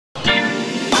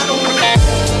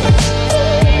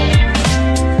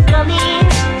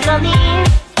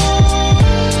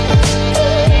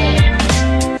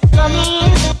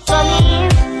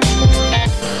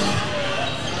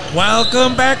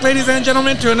Welcome back, ladies and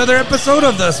gentlemen, to another episode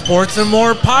of the Sports and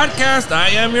More podcast. I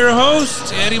am your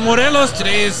host, Eddie Morelos.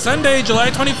 Today is Sunday, July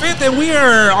 25th, and we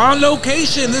are on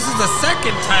location. This is the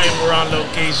second time we're on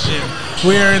location.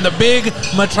 We are in the big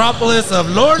metropolis of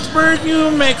Lawrenceburg, New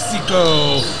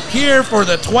Mexico, here for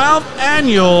the 12th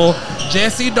annual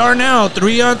Jessie Darnell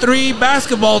 3-on-3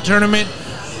 basketball tournament.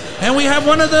 And we have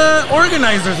one of the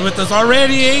organizers with us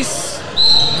already, Ace.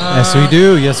 Yes, we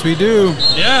do. Yes, we do.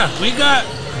 Yeah, we got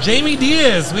Jamie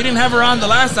Diaz. We didn't have her on the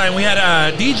last time. We had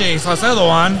DJ Saucedo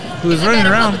on, who was running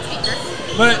around.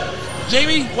 But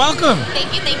Jamie, welcome. Thank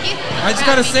you. I just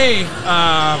gotta say,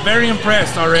 very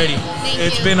impressed already.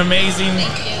 It's been amazing.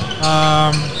 Thank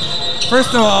you.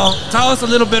 First of all, tell us a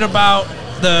little bit about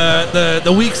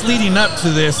the weeks leading up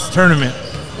to this tournament.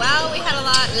 Well, we had a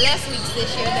lot less weeks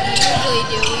this year than we usually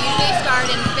do. We usually start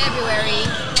in February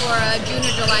for a June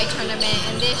or July tournament,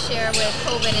 and this year with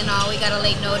COVID and all, we got a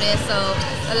late notice, so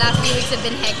the last few weeks have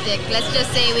been hectic. Let's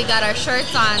just say we got our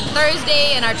shirts on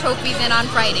Thursday and our trophies in on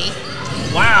Friday.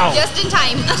 Wow. Just in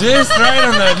time. Just right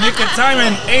on the nick of time.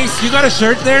 And Ace, you got a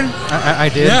shirt there? I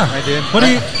did. Yeah. I did.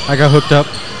 I got hooked up.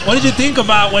 What did you think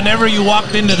about whenever you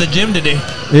walked into the gym today?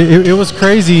 It was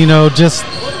crazy, you know, just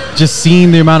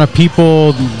seeing the amount of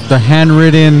people, the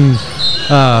handwritten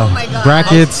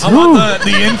brackets. How about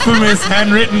the infamous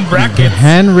handwritten brackets? The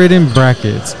handwritten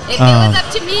brackets. If it was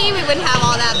up to me, we wouldn't have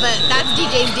all that, but that's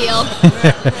DJ's deal.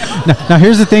 Now,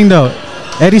 here's the thing, though.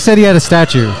 Eddie said he had a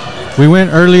statue. We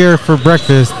went earlier for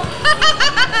breakfast.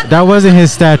 That wasn't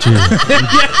his statue.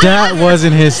 That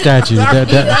wasn't his statue. I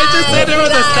just said there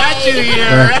was a statue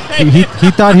here. Right?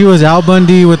 He thought he was Al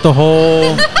Bundy with the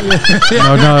whole.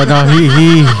 No.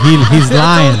 He's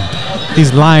lying.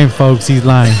 He's lying, folks. He's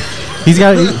lying. He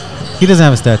doesn't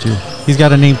have a statue. He's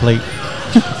got a nameplate.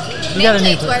 He got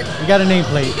a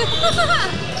nameplate.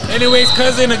 Anyways,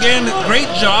 cousin, again, great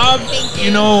job. Thank you.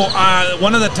 You know,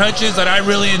 one of the touches that I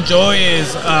really enjoy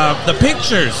is the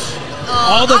pictures.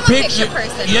 All the picture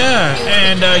person. Yeah,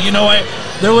 and you know what?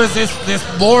 There was this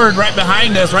board right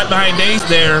behind us, right behind Ace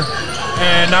there,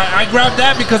 and I grabbed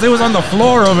that because it was on the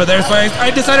floor over there. So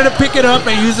I decided to pick it up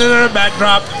and use it as a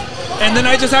backdrop. And then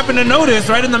I just happened to notice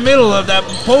right in the middle of that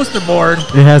poster board,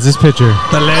 it has this picture.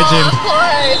 The legend. Of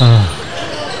course.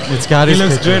 It's got his He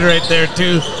looks picture. good right there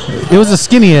too. It was a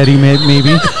skinny Eddie, maybe.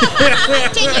 10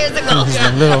 years ago.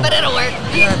 But it'll work.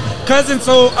 Yeah. Cousin,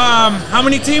 so how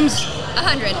many teams?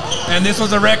 100. And this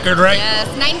was a record, right? Yes,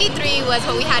 93 was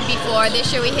what we had before.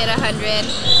 This year we hit 100.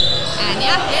 And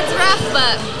yeah, it's rough,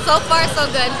 but so far so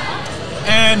good.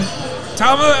 And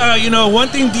Talma, you know, one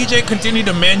thing DJ continued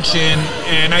to mention,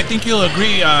 and I think you'll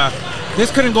agree,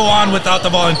 this couldn't go on without the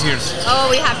volunteers. Oh,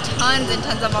 we have tons and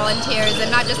tons of volunteers,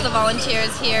 and not just the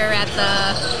volunteers here at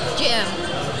the gym.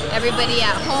 Everybody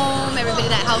at home,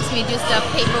 everybody that helps me do stuff,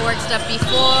 paperwork stuff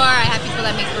before. I have people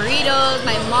that make burritos.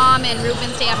 My mom and Ruben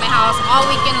stay at my house all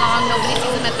weekend long. Nobody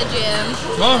sees them at the gym.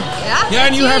 Well, Yeah,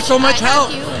 and you have so much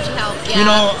help. Huge help. Yeah. You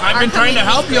know, I've been trying to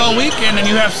help you all community. weekend, and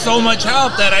you have so much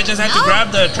help that I just had to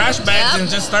grab the trash bags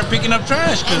and just start picking up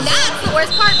trash. And that's the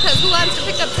worst part, because who wants to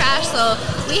pick up trash? So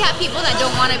we have people that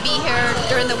don't want to be here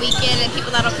during the weekend, and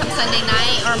people that'll come Sunday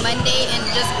night or Monday and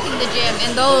just clean the gym.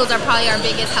 And those are probably our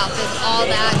biggest help, is all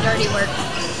that dirty work.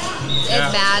 It's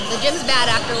bad. The gym's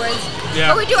bad afterwards. Yeah.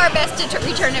 But we do our best to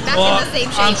return it back in the same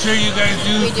shape. I'm sure you guys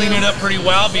do clean it up pretty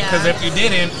well, because if you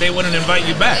didn't, they wouldn't invite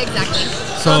you back. Exactly.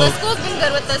 So the school's been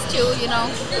good with us too, you know,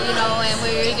 and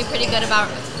we're usually pretty good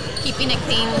about keeping it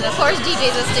clean. Of course,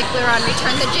 DJ's a stickler on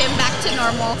return the gym back to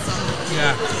normal. So.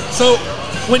 Yeah. So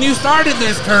when you started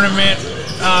this tournament,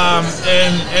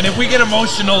 and if we get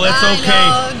emotional, it's okay.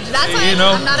 That's why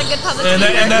I'm not a good public speaker.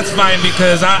 And that's fine,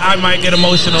 because I might get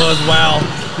emotional as well.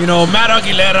 You know, Matt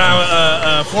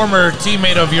Aguilera, a former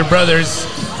teammate of your brother's,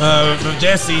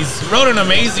 Jessie's, wrote an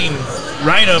amazing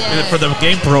write-up for the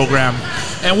game program.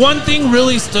 And one thing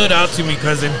really stood out to me,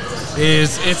 cousin,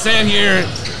 is it said here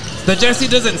that Jessie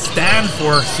doesn't stand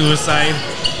for suicide.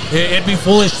 It'd be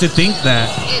foolish to think that.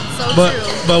 It's so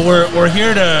true. But we're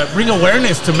here to bring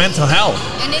awareness to mental health.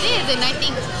 And it is, and I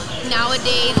think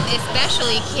nowadays,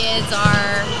 especially kids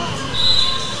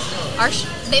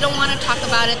they don't want to talk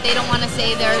about it. They don't want to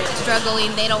say they're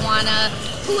struggling. They don't want to.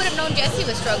 Who would have known Jessie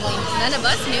was struggling? None of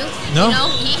us knew. No. You know,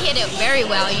 he hit it very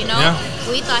well. You know,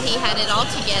 we thought he had it all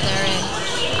together, and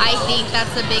I think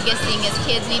that's the biggest thing is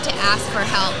kids need to ask for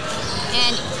help.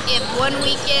 And if one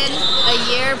weekend a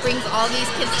year brings all these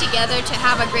kids together to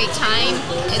have a great time,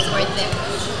 it's worth it.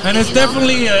 And it's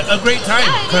definitely a great time,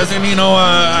 cousin. You know,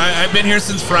 I've been here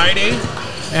since Friday.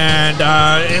 And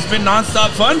it's been nonstop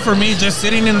fun for me, just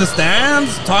sitting in the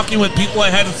stands, talking with people I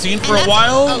hadn't seen for a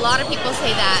while. A lot of people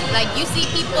say that. Like, you see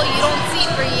people you don't see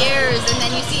for years, and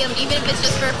then you see them, even if it's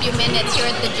just for a few minutes here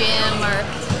at the gym or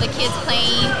the kids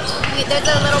playing. There's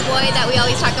a little boy that we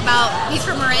always talk about. He's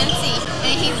from Morenci,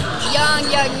 and he's young.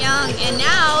 And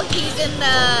now he's in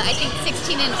the, I think,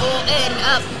 16 and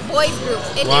up boys group.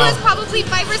 And he was probably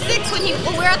 5 or 6 when we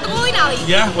were at the bowling alley.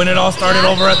 Yeah, when it all started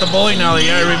over at the bowling alley.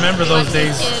 Yeah, I remember those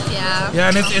days. Kids, yeah,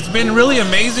 and it's been really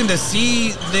amazing to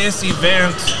see this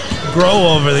event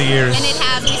grow over the years. And it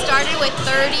has. We started with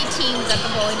 30 teams at the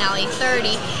bowling alley,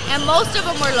 30. And most of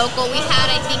them were local. We had,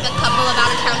 I think, a couple of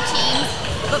out-of-town teams.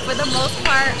 But for the most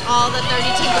part, all the 30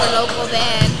 teams were local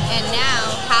then. And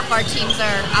now, half our teams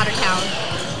are out of town.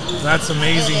 That's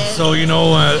amazing. So,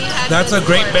 that's a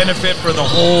great benefit for the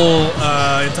whole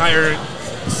entire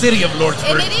city of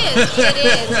Lordsburg. And it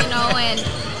is, and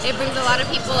it brings a lot of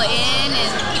people in,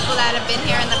 and people that have been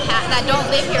here in the past, that don't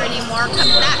live here anymore,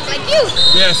 come back, like you.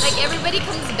 Yes. Like, everybody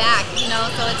comes back,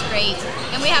 so it's great.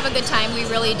 And we have a good time, we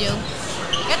really do.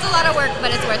 It's a lot of work,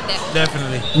 but it's worth it.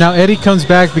 Definitely. Now, Eddie comes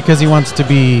back because he wants to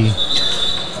be,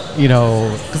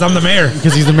 because I'm the mayor.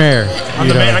 Because he's the mayor. I'm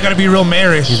the mayor. I got to be real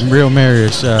mayorish. He's real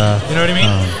mayorish. You know what I mean?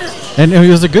 And it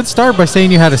was a good start by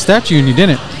saying you had a statue and you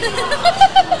didn't.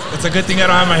 It's a good thing I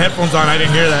don't have my headphones on. I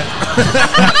didn't hear that.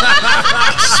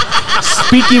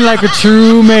 Speaking like a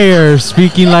true mayor.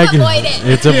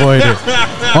 It's avoided.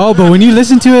 Oh, but when you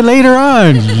listen to it later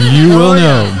on, you will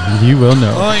know. You will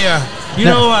know. Oh, yeah.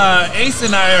 Ace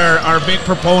and I are big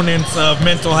proponents of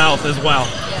mental health as well.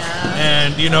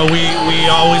 And, we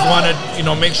always want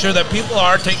to, make sure that people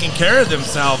are taking care of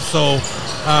themselves. So,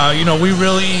 we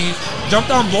really jumped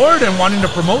on board and wanting to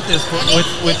promote this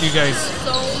with you guys.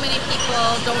 So many people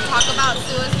don't talk about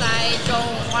suicide,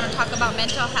 don't want to talk about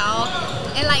mental health.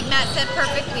 And like Matt said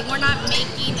perfectly, we're not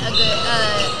making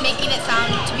it sound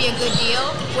to be a good deal.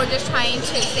 We're just trying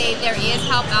to say there is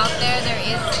help out there. There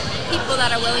is people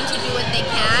that are willing to do what they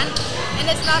can. And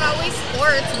it's not always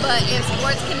sports, but if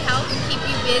sports can help and keep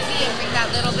you busy and bring that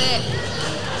little bit.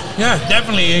 Yeah,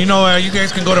 definitely. You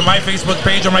guys can go to my Facebook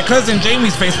page or my cousin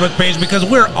Jamie's Facebook page, because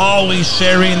we're always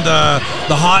sharing the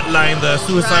hotline, the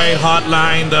suicide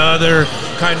hotline, the other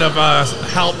kind of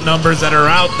help numbers that are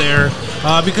out there.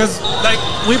 Because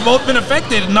we've both been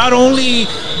affected, not only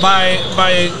by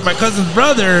my cousin's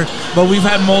brother, but we've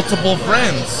had multiple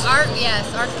friends. Our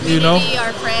community,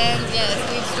 our friends, yes,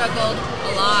 we've struggled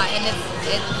a lot, and it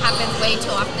happens way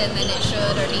too often than it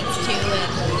should or needs to,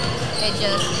 and it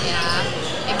just,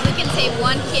 if we can save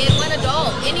one kid, one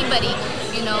adult, anybody,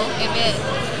 if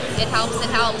it helps, it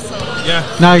helps. So. Yeah.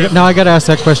 Now I got to ask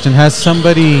that question. Has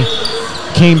somebody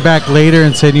came back later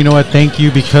and said, you know what, thank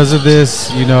you because of this,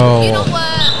 You know what?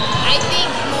 I think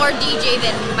more DJ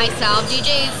than myself.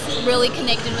 DJ's really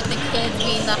connected with the kids,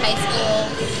 being the high school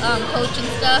coach and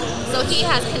stuff. So he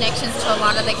has connections to a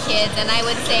lot of the kids, and I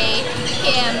would say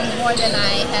him more than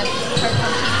I have heard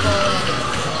from people.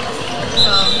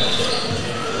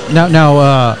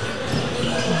 Now,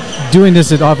 doing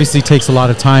this, it obviously takes a lot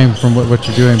of time from what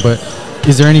you're doing, but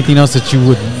is there anything else that you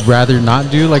would rather not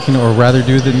do, or rather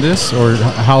do than this, or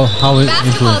how it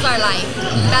Basketball is our life.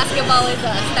 Basketball is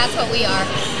us. That's what we are.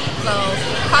 So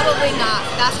probably not.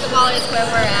 Basketball is where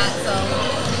we're at. So.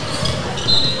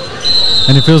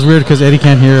 And it feels weird because Eddie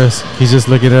can't hear us. He's just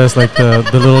looking at us like the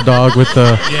little dog with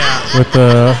the That's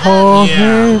all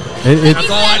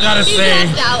I gotta say.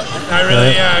 I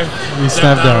really he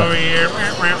snapped out over here. All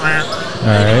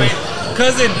right.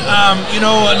 Cousin,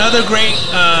 another great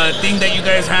thing that you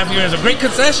guys have here is a great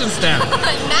concession stand.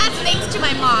 That's thanks to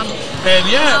my mom. And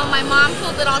my mom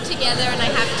pulled it all together, and I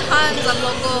have tons of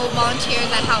local volunteers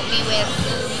that help me with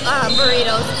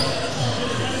burritos.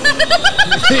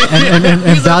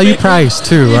 and value price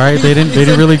too, right? They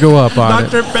didn't really go up on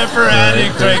Dr. Pepper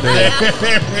addict right there.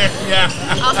 Yeah.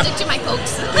 I'll stick to my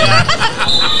Cokes.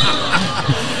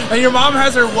 And your mom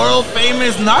has her world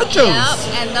famous nachos. Yep,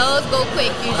 and those go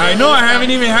quick usually. I know, I haven't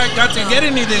even got to get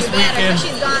any this weekend.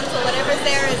 She's gone, so whatever's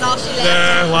there is all she left.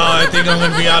 Yeah, well, I think I'm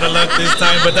going to be out of luck this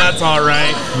time, but that's all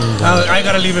right. I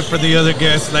got to leave it for the other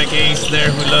guests like Ace there,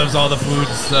 who loves all the food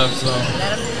and stuff. So,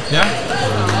 yeah.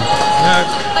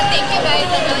 But thank you guys.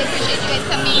 I really appreciate you guys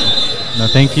coming.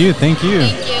 No, thank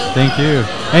you.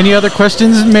 Any other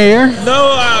questions, Mayor?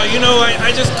 No,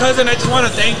 I just want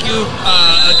to thank you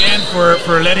again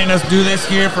for letting us do this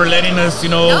here, for letting us,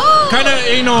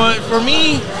 for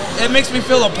me, it makes me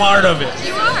feel a part of it.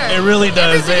 You are. It really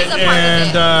does. Everybody's a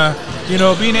part of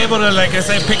it. Being able to, like I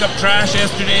said, pick up trash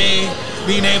yesterday,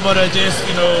 being able to just,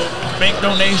 make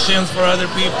donations for other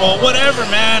people, whatever,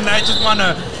 man. I just want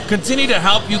to continue to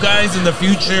help you guys in the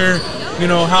future. You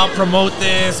know, help promote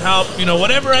this, help, you know,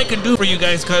 whatever I can do for you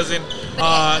guys, cousin.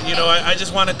 You know, I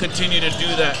just want to continue to do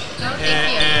that.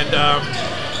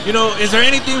 You know, is there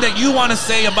anything that you want to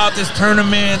say about this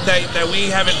tournament that we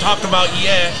haven't talked about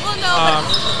yet? Well, no,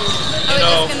 but I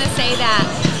was just going to say that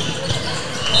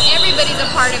everybody's a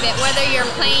part of it. Whether you're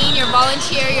playing, you're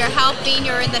volunteer, you're helping,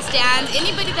 you're in the stands,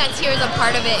 anybody that's here is a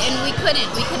part of it. And we couldn't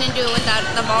do it without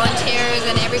the volunteers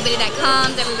and everybody that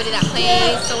comes, everybody that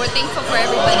plays. So we're thankful for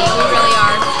everybody. We really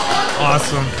are.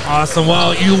 Awesome.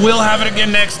 Well, you will have it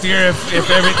again next year if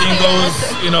everything goes,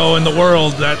 you know, in the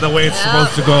world the way it's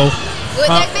supposed to go. Well,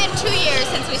 there's been 2 years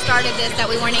since we started this that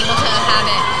we weren't able to have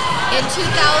it. In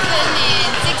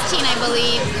 2016, I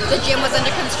believe, the gym was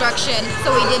under construction,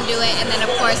 so we didn't do it. And then,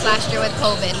 of course, last year with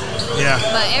COVID. Yeah.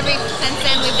 But since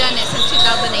then, we've done it since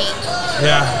 2008.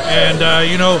 Yeah, and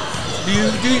you know, do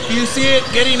you see it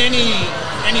getting any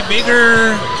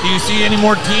bigger? Do you see any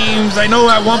more teams? I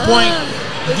know at one point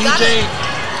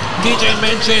DJ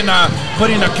mentioned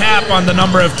putting a cap on the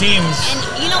number of teams.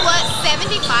 And you know what?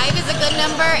 75 is a good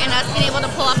number, and us being able to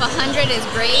pull off 100 is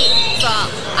great. So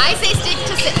I say stick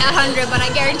to 100, but I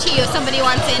guarantee you if somebody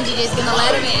wants in, DJ's going to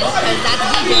let them in, because that's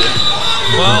DJ.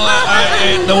 Well,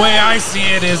 the way I see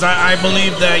it is I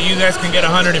believe that you guys can get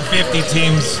 150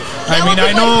 teams. I mean,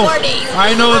 I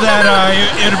know that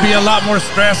it'll be a lot more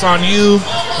stress on you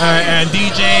and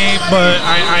DJ, but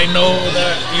I know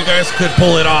that you guys could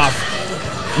pull it off.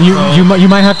 You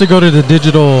might have to go to the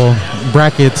digital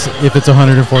brackets if it's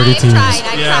 140 teams. I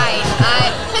tried.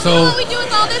 But you know what we do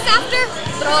with all this after?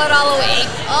 Throw it all away.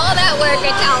 All that work, I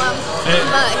tell him.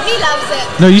 But he loves it.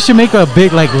 No, you should make a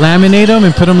big, like, laminate them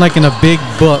and put them, like, in a big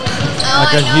book.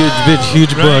 Like a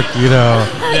huge book, you know.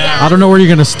 Yeah. I don't know where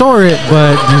you're going to store it,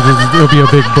 but it'll be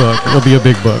a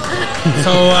big book.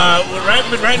 So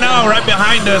right now, right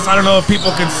behind us, I don't know if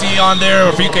people can see on there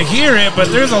or if you can hear it, but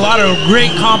there's a lot of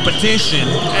great competition.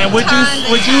 And would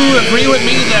you agree with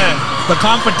me that the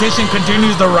competition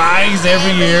continues to rise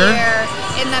every year?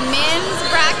 In the men's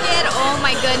bracket, oh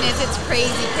my goodness, it's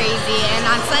crazy. And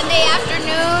on Sunday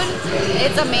afternoon,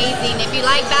 it's amazing. If you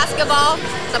like basketball,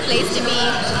 it's a place to be.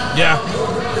 Yeah.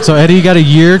 So Eddie, you got a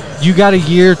year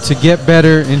to get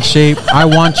better in shape. I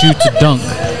want you to dunk.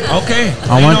 Okay.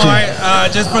 I want you.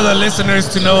 Just for the listeners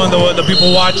to know and the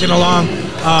people watching along,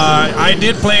 I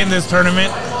did play in this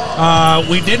tournament.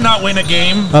 We did not win a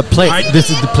game. This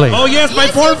is the play. Oh yes, by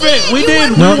forfeit. We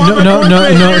did. No. The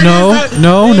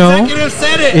executive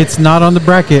said it. It's not on the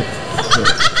bracket.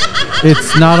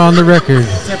 It's not on the record.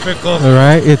 Typical. All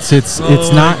right. It's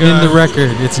not in the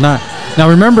record. It's not. Now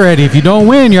remember, Eddie, if you don't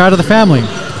win, you're out of the family.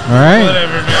 All right.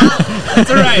 Whatever, man. That's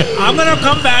all right. I'm gonna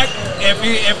come back if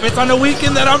it's on the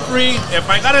weekend that I'm free. If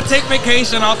I gotta take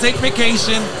vacation, I'll take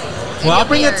vacation. Well, I'll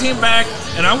bring a team back,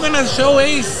 and I'm gonna show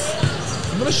Ace.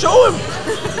 I'm gonna show him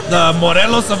the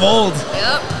Morelos of old.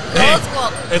 Yep. Hey, old school.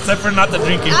 Except for not the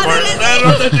drinking part.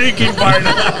 Not the drinking part.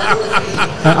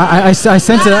 I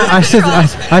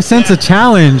sense a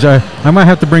challenge. I might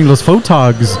have to bring those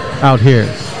photogs out here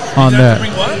on that.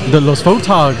 Bring what? The Los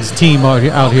Photogs team out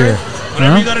here.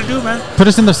 Whatever you gotta do, man. Put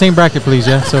us in the same bracket, please,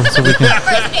 yeah, so we can.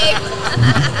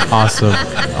 Awesome.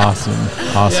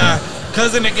 Yeah,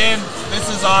 cousin, again, this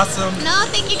is awesome. No,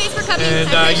 thank you guys for coming. And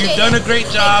you've done a great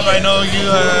job. I know you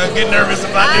get nervous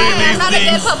about doing these things. I'm not a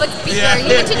good public speaker. Yeah. You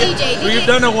get to DJ. You've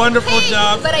done a wonderful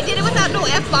job. But I did it without no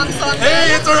F-bombs, so I'm good.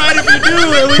 Hey, it's all right if you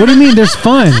do. What do you mean? There's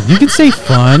fun. You can say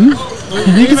fun.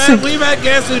 We've had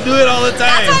guests who do it all the time.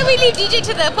 That's why we leave DJ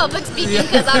to the public speaking,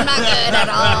 because I'm not good at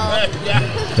all.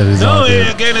 No,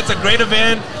 again, it's a great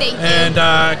event. Thank you. And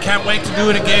can't wait to do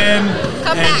it again.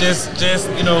 Come and back. just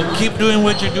keep doing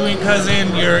what you're doing,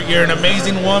 cousin. You're an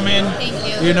amazing woman. Thank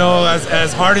you. You know,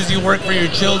 as hard as you work for your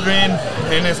children,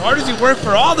 and as hard as you work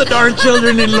for all the darn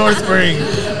children in Lawrenceburg.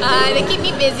 They keep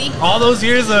me busy. All those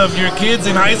years of your kids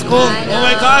in high school. Oh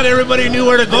my God, everybody knew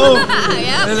where to go.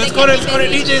 Let's go to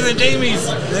DJs and Jamie's.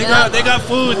 They got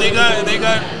food. They got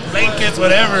blankets,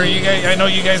 whatever. You guys, I know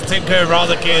you guys take care of all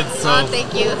the kids. So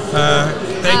thank you.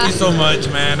 Thank you so much,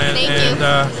 man.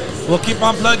 And we'll keep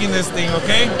on plugging this thing,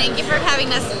 okay? Thank you for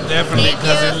having us. Definitely,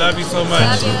 cousin. Love you so much.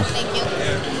 Love you. Thank you.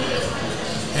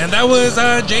 And that was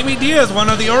Jamie Diaz, one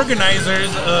of the organizers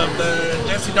of the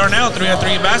Jessie Darnell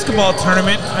 3-on-3 basketball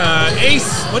tournament.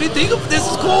 Ace, what do you think of this?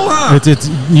 Is cool, huh? It's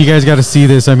you guys got to see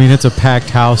this. I mean, it's a packed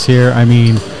house here. I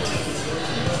mean,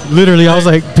 literally, I was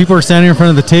like, people are standing in front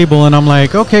of the table, and I'm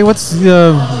like, okay, what's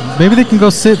maybe they can go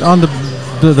sit on the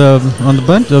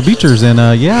bleachers, and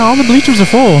all the bleachers are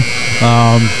full.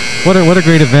 What a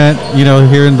great event, you know,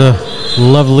 here in the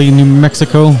lovely New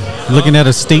Mexico, looking at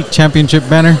a state championship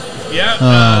banner. Yeah,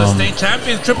 the state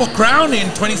champions, Triple Crown in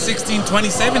 2016,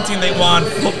 2017. They won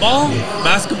football,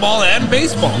 basketball, and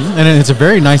baseball. And it's a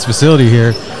very nice facility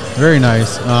here. Very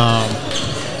nice.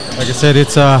 Like I said,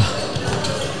 it's a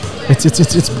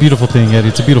beautiful thing, Eddie.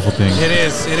 It's a beautiful thing. It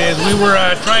is. We were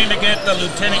trying to get the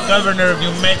Lieutenant Governor of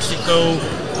New Mexico,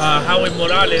 Howie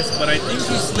Morales, but I think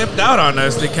he slipped out on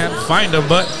us. They can't find him.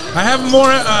 But I have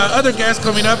more other guests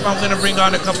coming up. I'm going to bring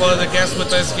on a couple other guests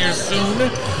with us here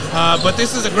soon. But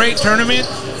this is a great tournament.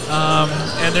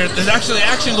 And there's actually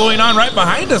action going on right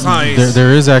behind us, huh?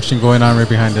 There is action going on right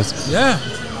behind us. Yeah.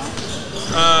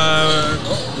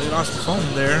 They lost the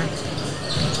phone there.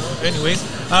 Anyways,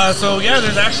 so yeah,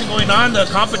 there's action going on. The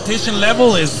competition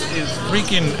level is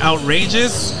freaking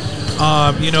outrageous.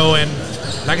 And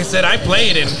like I said, I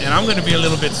played and I'm going to be a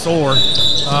little bit sore.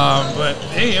 But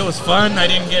hey, it was fun. I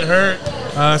didn't get hurt.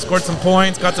 Scored some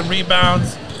points, got some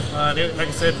rebounds. Like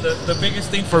I said, the biggest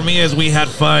thing for me is we had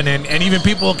fun, and even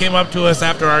people came up to us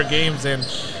after our games and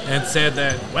said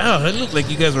that, wow, it looked like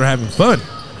you guys were having fun.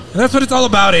 And that's what it's all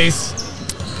about, Ace.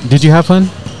 Did you have fun?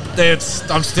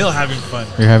 I'm still having fun.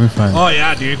 You're having fun. Oh,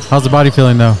 yeah, dude. How's the body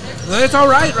feeling, though? It's all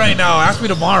right now. Ask me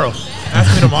tomorrow.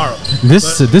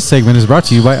 This segment is brought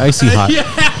to you by Icy Hot. Yeah.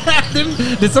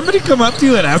 Did somebody come up to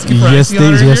you and ask you for Icy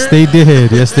Hot? Yes, they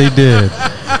did. Yes, they did.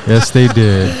 Yes, they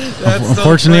did.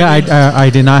 Unfortunately, so I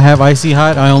did not have Icy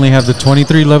Hot. I only have the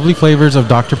 23 lovely flavors of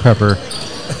Dr. Pepper.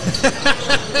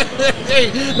 Hey,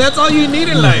 that's all you need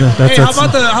in life.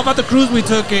 How about the cruise we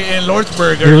took in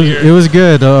Lordsburg earlier? It was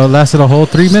good. Lasted a whole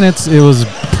 3 minutes. It was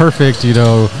perfect.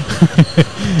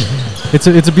 It's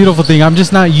a beautiful thing. I'm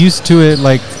just not used to it.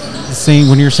 Like saying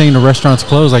when you're saying the restaurants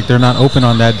closed, like they're not open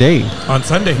on that day. On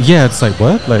Sunday. Yeah, it's like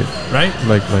what? Like right?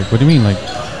 Like what do you mean? Like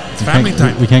it's family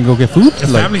time. We can't go get food.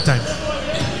 It's family time.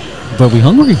 But we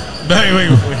hungry.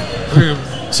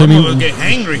 So we get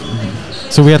hangry.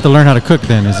 So we have to learn how to cook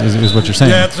then, is what you're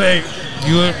saying. Yeah, that's right.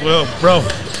 Bro.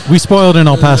 We spoiled in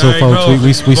El Paso, folks. Bro,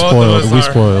 we spoiled. We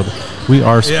spoiled. We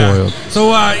are spoiled. Yeah.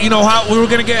 So, we were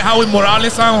going to get Howie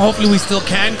Morales on. Hopefully we still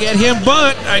can get him.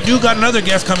 But I do got another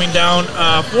guest coming down.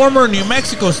 Former New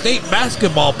Mexico State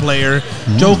basketball player,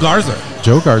 Joe Garza.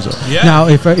 Joe Garza. Yeah. Now,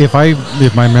 if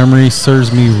my memory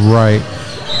serves me right,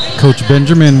 Coach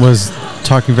Benjamin was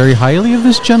talking very highly of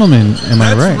this gentleman. Am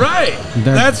I right?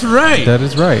 That's right. That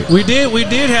is right. We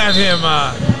did have him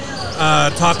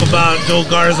talk about Joe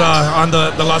Garza on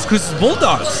the Las Cruces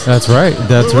Bulldogs. That's right.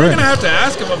 We're gonna have to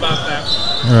ask him about that.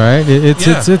 Right.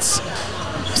 It's.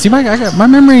 See, my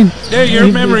memory. Yeah, your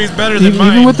memory is better than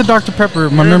mine. Even with the Dr. Pepper,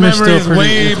 my memory is still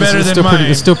way better than mine.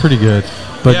 It's still pretty good.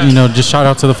 But just shout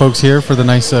out to the folks here for the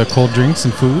nice cold drinks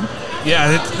and food.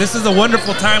 Yeah, this is a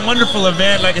wonderful time, wonderful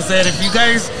event. Like I said, if you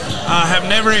guys have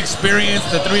never experienced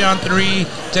the 3-on-3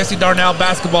 Jessie Darnell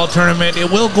basketball tournament, it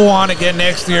will go on again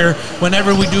next year.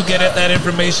 Whenever we do get that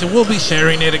information, we'll be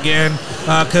sharing it again.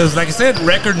 Because, like I said,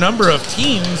 record number of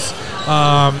teams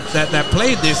that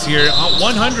played this year,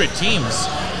 100 teams.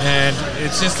 And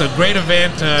it's just a great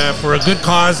event for a good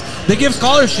cause. They give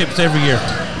scholarships every year.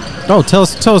 Oh, tell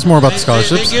us more about the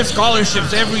scholarships. They give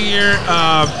scholarships every year.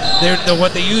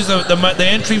 What they use the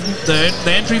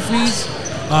entry fees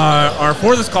are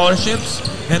for the scholarships,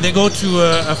 and they go to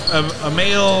a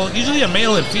male, usually a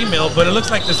male and female. But it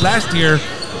looks like this last year,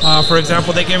 for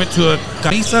example, they gave it to a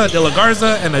Carissa de la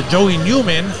Garza and a Joey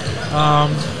Newman.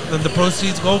 And the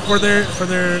proceeds go for their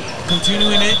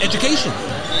continuing education.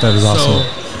 That is awesome.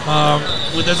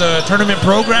 There's a tournament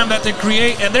program that they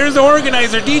create, and there's the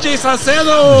organizer, DJ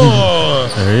Saucedo.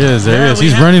 There he is.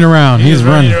 He's running around. He's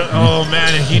running. Oh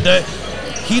man, and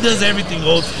he does everything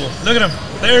old school. Look at him.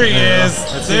 There he is.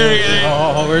 There he is.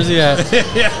 Oh, where's he at?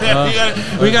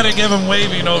 we gotta give him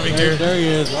waving over here. There he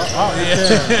is.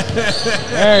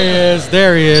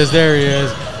 There he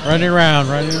is. Running around.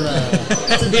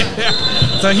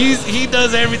 So he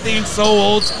does everything so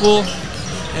old school,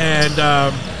 and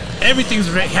everything's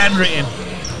handwritten.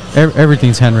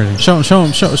 Everything's handwritten. Show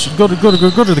him. Go to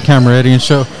the camera, Eddie, and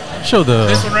show the.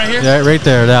 This one right here. Yeah, right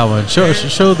there. That one. Show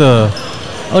the.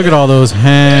 Look at all those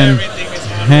handwritten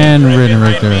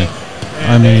right there.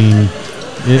 I mean.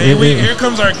 Here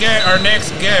comes our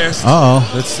next guest. We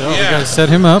gotta set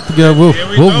him up.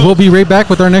 We'll be right back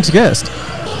with our next guest.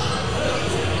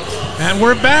 And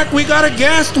we're back. We got a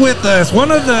guest with us.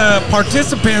 One of the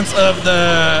participants of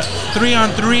the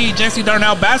 3-on-3 Jessie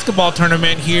Darnell basketball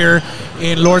tournament here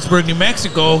in Lordsburg, New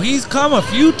Mexico. He's come a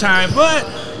few times, but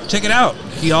check it out.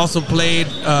 He also played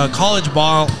college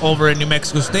ball over at New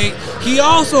Mexico State. He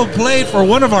also played for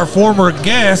one of our former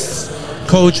guests,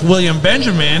 Coach William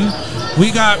Benjamin. We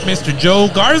got Mr. Joe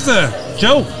Garza.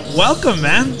 Joe, welcome,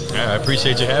 man. I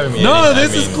appreciate you having me. No,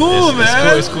 this is cool,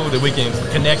 man. It's cool that we can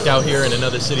connect out here in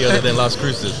another city other than Las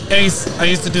Cruces. Ace, I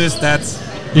used to do his stats.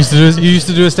 You used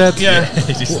to do his stats? Yeah.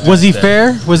 Was he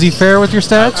fair? Was he fair with your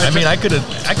stats? I mean, I could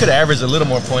have averaged a little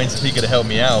more points if he could have helped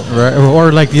me out. Right.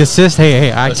 Or like the assist.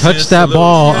 Hey, I touched that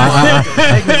ball. I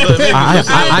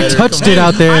touched it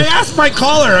out there. I asked my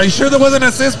caller, are you sure there was an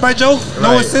assist by Joe?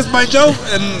 No Right. assist by Joe?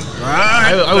 And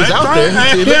I was out there.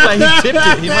 It looked like he tipped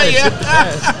it. He might have tipped the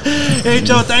pass. Hey,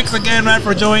 Joe, thanks again, man,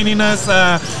 for joining us.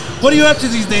 What are you up to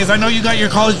these days? I know you got your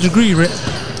college degree, right?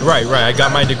 Right. I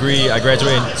got my degree. I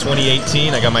graduated in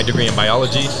 2018. I got my degree in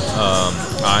biology.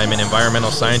 I'm an environmental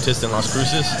scientist in Las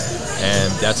Cruces,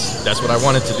 and that's what I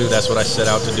wanted to do. That's what I set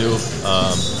out to do.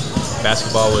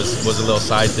 Basketball was a little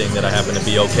side thing that I happened to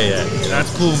be okay at.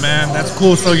 That's cool, man. That's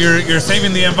cool. So you're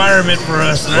saving the environment for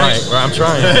us, right? Right. I'm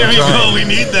trying. There we go. We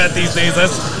need that these days.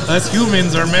 Us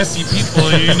humans are messy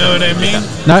people. You know what I mean?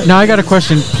 Now I got a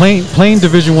question. Playing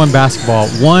Division I basketball.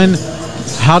 One,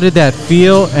 how did that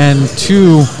feel? And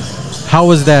two, how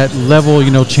was that level,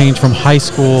 change from high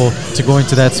school to going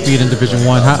to that speed in Division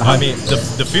I? I mean,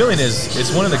 the feeling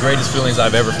it's one of the greatest feelings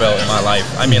I've ever felt in my life.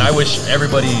 I mean, I wish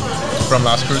everybody from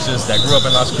Las Cruces that grew up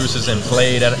in Las Cruces and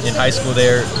played in high school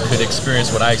there could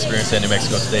experience what I experienced at New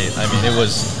Mexico State. I mean, it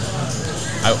was.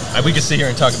 We could sit here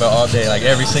and talk about all day, like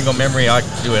every single memory. I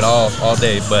could do it all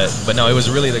day, but no, it was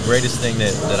really the greatest thing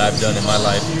that I've done in my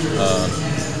life.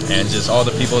 And just all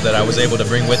the people that I was able to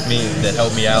bring with me that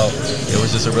helped me out, it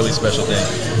was just a really special thing.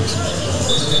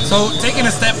 So taking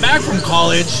a step back from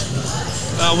college,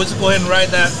 we'll just go ahead and ride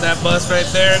that bus right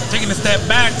there. Taking a step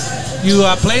back, you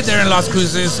played there in Las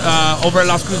Cruces, over at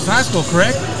Las Cruces High School,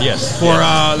 correct? Yes. For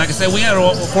like I said, we had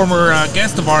a former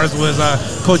guest of ours was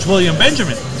Coach William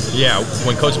Benjamin. Yeah,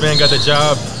 when Coach Ben got the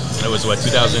job, it was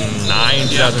 2009,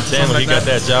 2010 when he got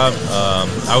that job.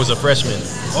 I was a freshman.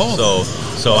 Oh.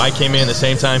 So I came in the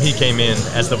same time he came in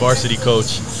as the varsity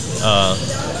coach.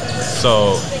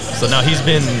 So now he's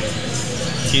I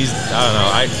don't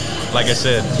know. Like I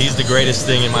said, he's the greatest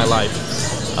thing in my life.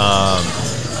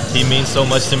 He means so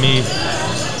much to me.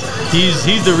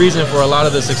 He's the reason for a lot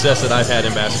of the success that I've had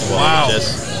in basketball. Wow.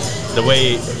 Just the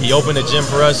way he opened the gym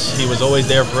for us, he was always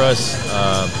there for us.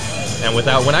 And when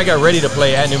I got ready to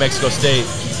play at New Mexico State,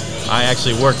 I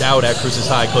actually worked out at Cruces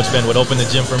High. Coach Ben would open the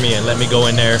gym for me and let me go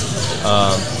in there.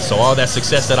 So all that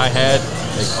success that I had,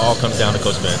 it all comes down to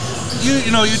Coach Ben.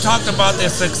 You talked about the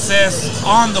success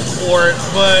on the court,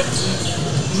 but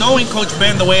knowing Coach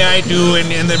Ben the way I do,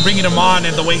 and then bringing him on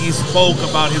and the way he spoke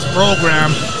about his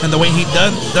program and the way he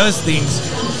does things,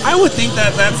 I would think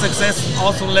that success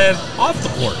also led off the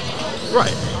court.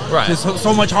 Right. Just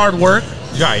so much hard work.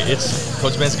 Right. It's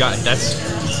Coach Ben's guy.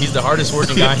 He's the hardest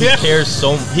working guy. He cares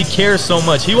so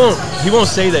much. He won't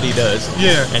say that he does.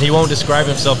 Yeah. And he won't describe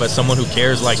himself as someone who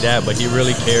cares like that, but he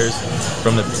really cares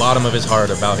from the bottom of his heart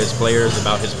about his players,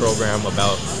 about his program,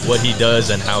 about what he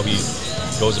does and how he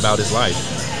goes about his life.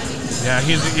 Yeah,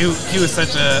 he was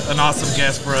such an awesome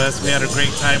guest for us. We had a great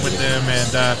time with him,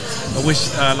 and I wish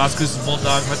Las Cruces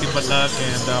Bulldogs nothing but luck,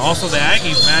 and also the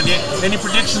Aggies, man. Any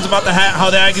predictions about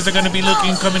how the Aggies are going to be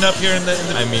looking coming up here in the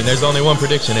I mean, there's only one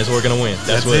prediction: is we're going to win.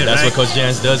 That's what Coach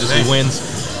Jans does. Is he wins.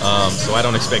 So I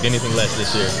don't expect anything less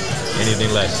this year. Anything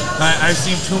less. I've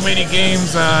seen too many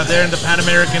games there in the Pan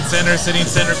American Center, sitting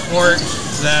center court,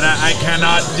 that I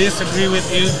cannot disagree with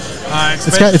you.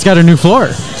 It's got a new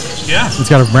floor. Yeah. It's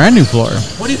got a brand new floor.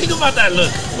 What do you think about that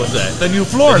look? What's that? The new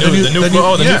floor. The new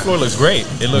floor looks great.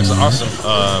 It looks awesome.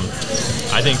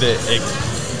 I think that it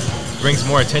brings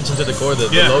more attention to the court. The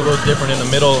logo's different in the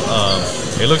middle.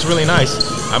 It looks really nice.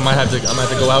 I might have to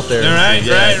go out there. Right.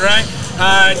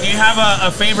 Do you have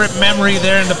a favorite memory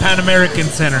there in the Pan American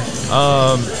Center?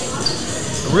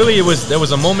 Really, there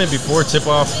was a moment before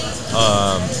tip-off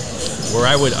where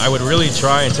I would really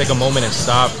try and take a moment and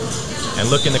stop and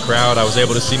look in the crowd. I was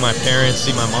able to see my parents,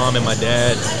 see my mom and my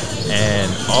dad, and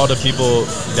all the people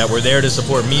that were there to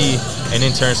support me, and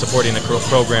in turn supporting the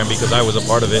program because I was a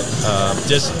part of it.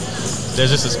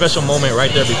 There's just a special moment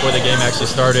right there before the game actually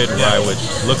started where I would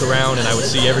look around and I would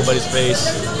see everybody's face,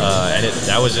 and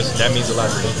that means a lot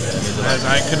to me. As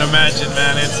I can imagine,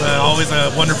 man, it's always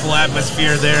a wonderful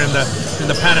atmosphere there in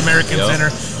the Pan American Center.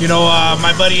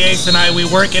 My buddy Ace and I, we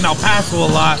work in El Paso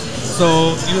a lot.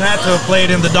 So you had to have played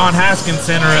in the Don Haskins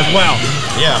Center as well.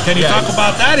 Yeah. Can you talk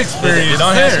about that experience?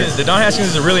 The Don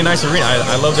Haskins is a really nice arena.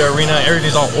 I love their arena.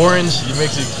 Everything's all orange. It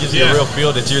gives you a real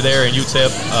feel that you're there and you tip.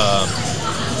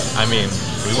 I mean,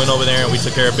 we went over there and we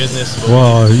took care of business.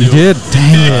 Whoa, you did?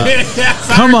 Dang it.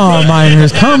 Come on,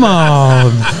 Miners. Come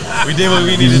on. We did what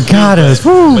we needed to do. Got us.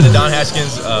 But the Don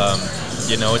Haskins,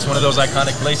 You know, it's one of those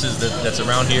iconic places that's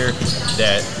around here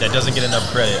that doesn't get enough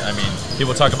credit. I mean,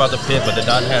 people talk about the Pit, but the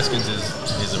Don Haskins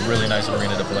is a really nice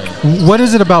arena to play in. What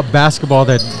is it about basketball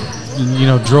that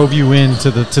drove you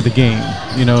into the game?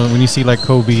 You know, when you see like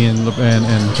Kobe and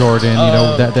Jordan,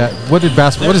 what does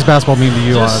basketball mean to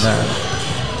you out of that?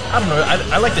 I don't know.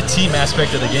 I like the team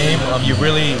aspect of the game. You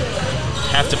really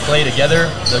have to play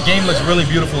together. The game looks really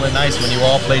beautiful and nice when you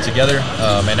all play together,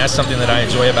 and that's something that I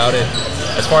enjoy about it.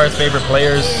 As far as favorite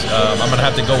players, I'm gonna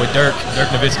have to go with Dirk. Dirk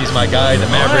Nowitzki's my guy,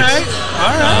 the Mavericks.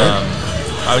 All right.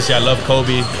 Obviously, I love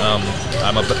Kobe.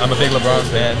 I'm a big LeBron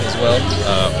fan as well.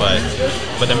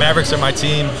 But the Mavericks are my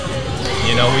team.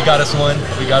 You know, we got us one.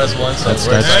 So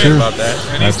we're excited about that.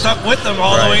 And he stuck with them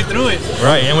all the way through it.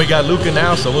 Right, and we got Luka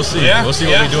now, so we'll see. Yeah, we'll see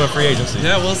what we do in free agency.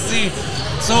 Yeah, we'll see.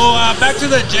 So back to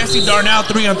the Jessie Darnell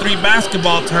 3-on-3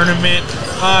 basketball tournament.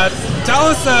 Tell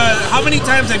us, how many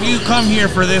times have you come here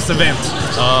for this event?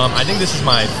 I think this is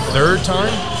my third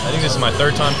time.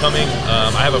 Coming.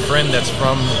 I have a friend that's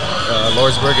from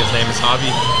Lawrenceburg. His name is Javi.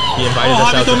 He invited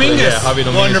us out. Dominguez. Javi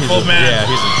Dominguez. Wonderful man. Yeah,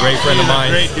 he's a great friend of mine.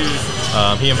 Great dude.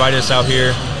 He invited us out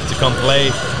here to come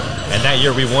play, and that year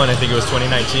we won. I think it was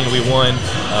 2019. We won.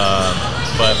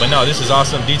 But no, this is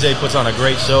awesome. DJ puts on a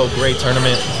great show, great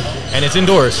tournament, and it's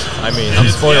indoors. I mean, I'm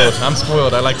spoiled. Yeah. I'm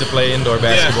spoiled. I like to play indoor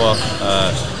basketball.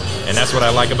 And that's what I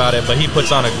like about it. But he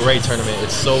puts on a great tournament.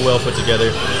 It's so well put together.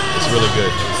 It's really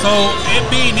good. So it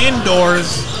being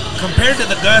indoors compared to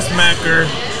the Gus Macker,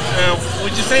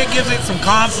 would you say it gives it some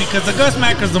comp? Because the Gus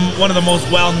Macker is one of the most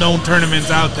well-known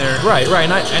tournaments out there. Right.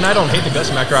 And I don't hate the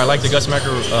Gus Macker. I like the Gus Macker.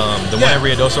 The one at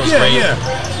Ruidoso is great. Yeah.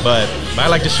 But I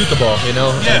like to shoot the ball, you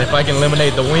know. Yeah. And if I can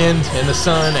eliminate the wind and the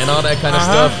sun and all that kind of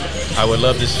stuff, I would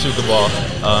love to shoot the ball.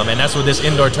 And that's what this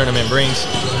indoor tournament brings.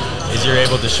 Is you're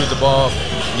able to shoot the ball.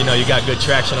 You know, you got good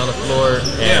traction on the floor,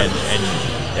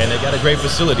 and they got a great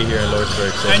facility here in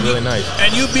Lawrenceburg, so it's really nice.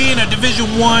 And you being a Division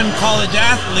I college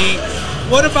athlete,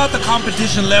 what about the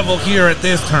competition level here at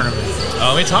this tournament?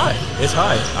 It's high.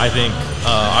 I think,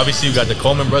 obviously, you got the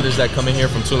Coleman brothers that come in here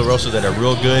from Tularosa that are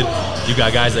real good. You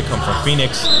got guys that come from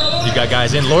Phoenix. You got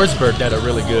guys in Lawrenceburg that are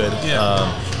really good. Yeah.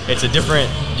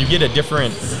 You get a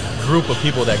different group of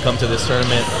people that come to this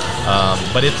tournament,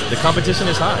 but the competition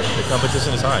is high.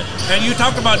 And you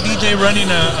talked about DJ running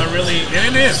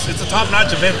it's a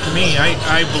top-notch event for me.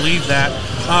 I believe that.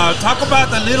 Talk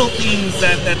about the little things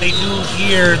that they do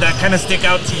here that kind of stick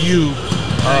out to you.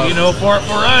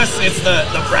 For us, it's the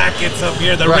brackets up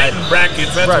here, the written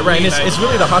brackets. That's right. And it's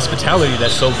really the hospitality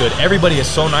that's so good. Everybody is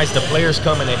so nice. The players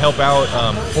come and they help out.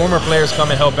 Former players come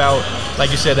and help out. Like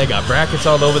you said, they got brackets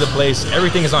all over the place.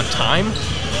 Everything is on time,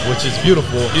 which is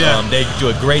beautiful. Yeah. They do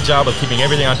a great job of keeping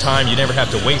everything on time. You never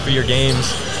have to wait for your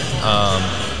games.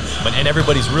 And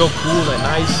everybody's real cool and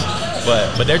nice.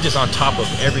 But they're just on top of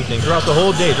everything throughout the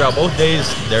whole day. Throughout both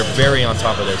days, they're very on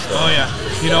top of their stuff. Oh yeah.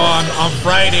 On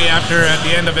Friday, at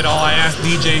the end of it all, I asked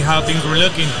DJ how things were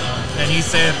looking, and he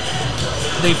said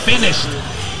they finished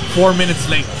 4 minutes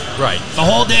late. Right. The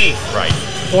whole day. Right.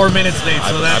 4 minutes late.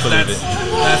 So that's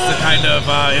the kind of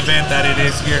event that it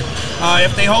is here.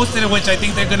 If they hosted it, which I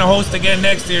think they're going to host again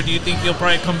next year, do you think you'll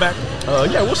probably come back?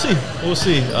 Yeah, we'll see.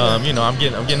 I'm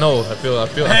getting old. I feel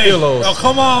old. Oh,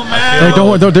 come on, man.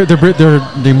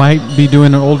 They might be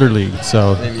doing an older league.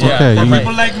 So okay. For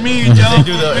people like me, Joe.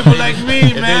 People like me,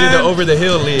 man. If they do the over the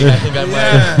hill league, I think I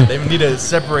might. They need to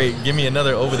separate. Give me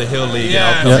another over the hill league.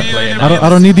 Yeah. And I'll come play. I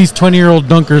don't need these 20-year-old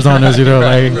dunkers on us.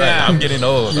 Right. I'm getting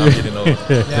old.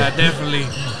 Yeah, definitely.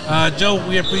 Joe,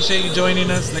 we appreciate you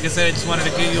joining us. Like I said, I just wanted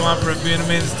to get you on for a few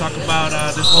minutes, talk about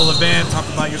this whole event, talk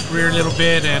about your career a little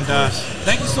bit, and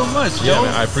thank you so much, Joe. Yeah,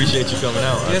 man, I appreciate you coming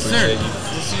out. Yes, sir.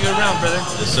 We'll see you around, brother.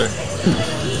 Yes, sir.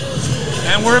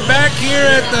 And we're back here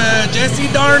at the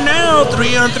Jessie Darnell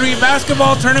 3-on-3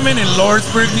 basketball tournament in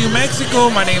Lawrenceburg, New Mexico.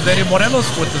 My name's Eddie Morelos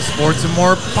with the Sports and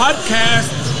More podcast.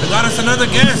 We got us another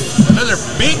guest, another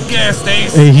big guest,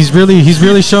 Ace. Hey, he's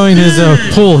really showing his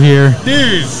pull here.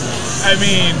 Dude. I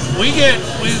mean, we're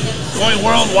going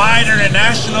worldwide,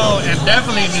 international, and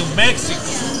definitely New Mexico.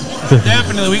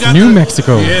 Definitely. We got New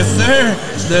Mexico. Yes, sir.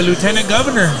 The Lieutenant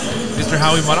Governor, Mr.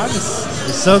 Howie Morales.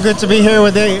 It's so good to be here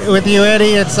with you,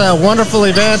 Eddie. It's a wonderful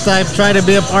event. I've tried to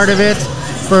be a part of it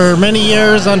for many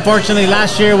years. Unfortunately,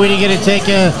 last year we didn't get to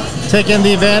take in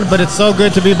the event, but it's so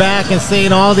good to be back and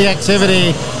seeing all the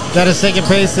activity that is taking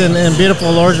place in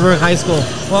beautiful Lawrenceburg High School.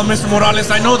 Well, Mr.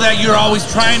 Morales, I know that you're always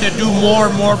trying to do more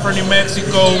and more for New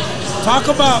Mexico. Talk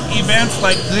about events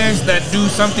like this that do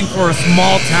something for a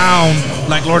small town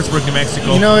like Lawrenceburg, New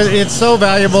Mexico. It's so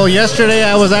valuable. Yesterday,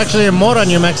 I was actually in Mora,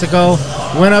 New Mexico,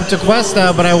 went up to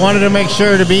Cuesta, but I wanted to make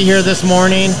sure to be here this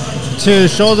morning to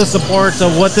show the support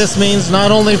of what this means,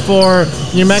 not only for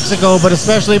New Mexico, but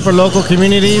especially for local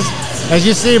communities. As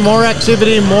you see, more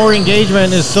activity, more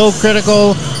engagement is so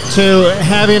critical to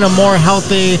having a more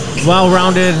healthy,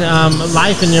 well-rounded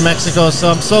life in New Mexico. So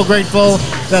I'm so grateful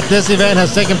that this event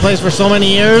has taken place for so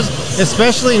many years,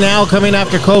 especially now coming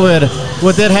after COVID,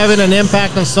 with it having an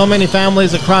impact on so many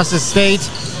families across the state.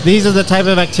 These are the type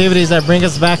of activities that bring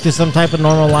us back to some type of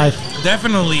normal life.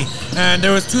 Definitely. And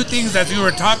there was two things as you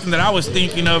were talking that I was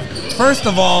thinking of. First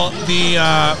of all,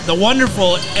 the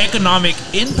wonderful economic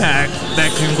impact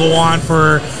that can go on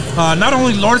for not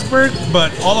only Lordsburg,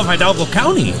 but all of Hidalgo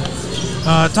County.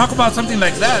 Talk about something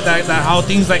like that, how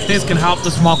things like this can help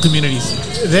the small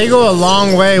communities. They go a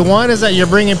long way. One is that you're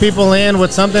bringing people in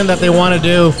with something that they want to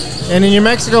do. And in New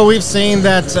Mexico, we've seen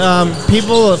that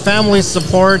families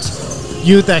support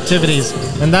youth activities.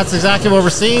 And that's exactly what we're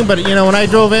seeing. But, when I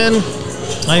drove in,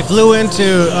 I flew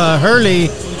into Hurley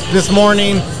this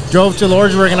morning, drove to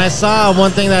Lordsburg, and I saw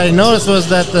one thing that I noticed was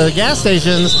that the gas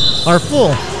stations are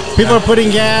full. People are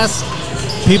putting gas,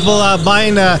 people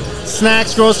buying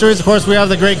snacks, groceries. Of course, we have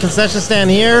the great concession stand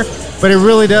here, but it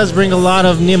really does bring a lot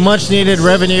of much-needed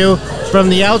revenue from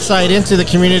the outside into the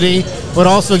community, but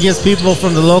also gives people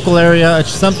from the local area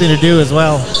something to do as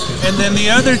well. And then the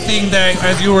other thing that,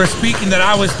 as you were speaking, that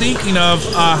I was thinking of,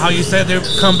 how you said they've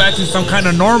come back to some kind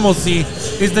of normalcy,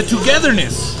 is the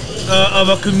togetherness of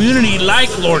a community like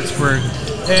Lordsburg.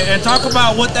 And talk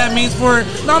about what that means for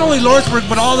not only Lordsburg,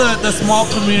 but all the small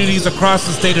communities across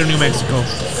the state of New Mexico.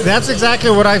 That's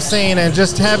exactly what I've seen, and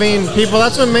just having people,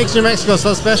 that's what makes New Mexico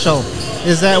so special,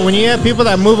 is that when you have people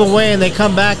that move away and they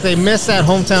come back, they miss that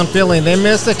hometown feeling. They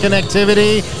miss the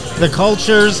connectivity, the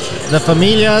cultures, the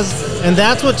familias, and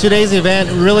that's what today's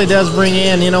event really does bring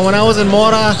in. When I was in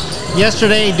Mora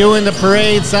yesterday doing the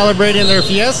parade, celebrating their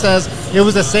fiestas, it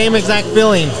was the same exact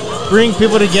feeling. Bring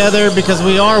people together because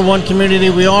we are one community,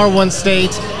 we are one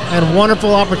state, and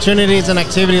wonderful opportunities and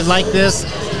activities like this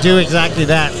do exactly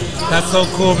that. That's so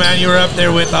cool, man. You were up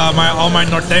there with all my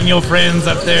norteño friends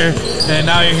up there, and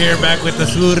now you're here back with the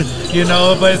sur,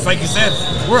 but it's like you said,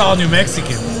 we're all New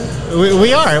Mexican.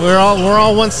 We are. We're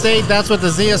all one state. That's what the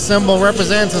Zia symbol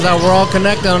represents, is that we're all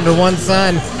connected under one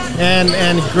sun.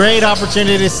 And great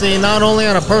opportunity to see, not only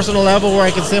on a personal level where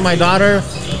I can see my daughter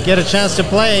get a chance to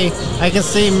play, I can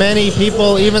see many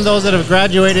people, even those that have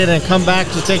graduated and come back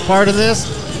to take part of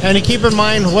this. And to keep in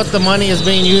mind what the money is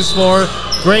being used for,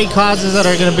 great causes that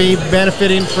are going to be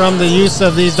benefiting from the use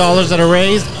of these dollars that are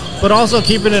raised, but also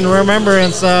keeping in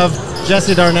remembrance of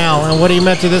Jessie Darnell and what he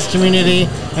meant to this community,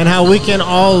 and how we can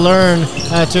all learn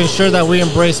to ensure that we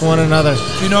embrace one another.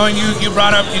 And you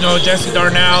brought up, Jessie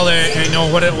Darnell,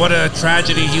 and what a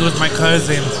tragedy. He was my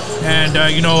cousin, and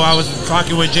I was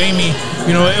talking with Jamie.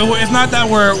 It's not that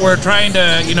we're trying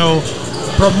to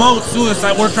promote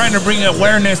suicide. We're trying to bring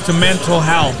awareness to mental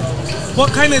health.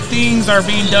 What kind of things are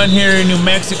being done here in New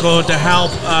Mexico to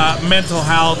help mental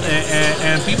health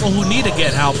and people who need to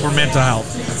get help for mental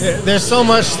health? There's so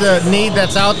much the need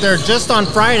that's out there. Just on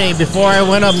Friday, before I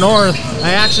went up north,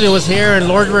 I actually was here in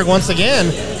Lordsburg once again,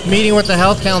 meeting with the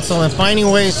Health Council and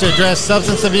finding ways to address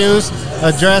substance abuse,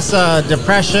 address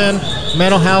depression,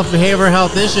 mental health, behavioral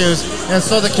health issues. And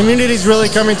so the community's really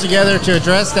coming together to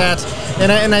address that.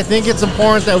 And I think it's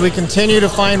important that we continue to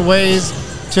find ways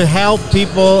to help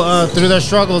people through their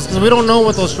struggles, because we don't know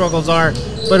what those struggles are,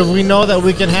 but if we know that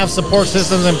we can have support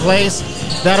systems in place,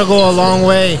 that'll go a long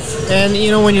way. And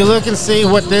when you look and see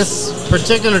what this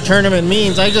particular tournament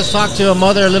means, I just talked to a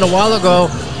mother a little while ago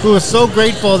who was so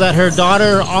grateful that her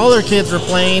daughter, all her kids were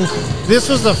playing. This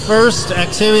was the first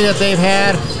activity that they've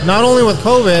had, not only with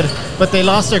COVID, but they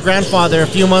lost their grandfather a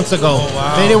few months ago. Oh,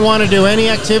 wow. They didn't want to do any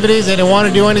activities, they didn't want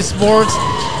to do any sports,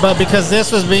 but because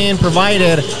this was being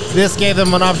provided, this gave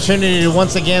them an opportunity to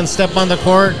once again step on the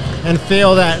court and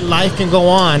feel that life can go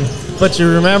on, but to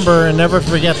remember and never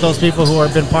forget those people who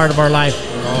have been part of our life.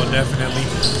 Oh, definitely.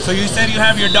 So you said you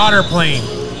have your daughter playing.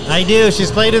 I do.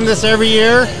 She's played in this every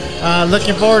year.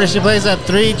 Looking forward to, she plays at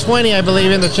 320, I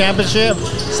believe, in the championship.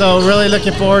 So really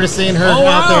looking forward to seeing her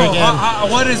out there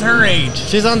again. What is her age?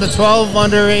 She's on the 12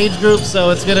 underage group, so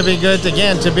it's going to be good,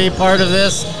 again, to be part of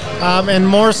this. And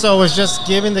more so is just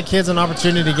giving the kids an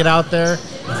opportunity to get out there,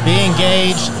 be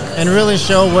engaged, and really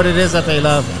show what it is that they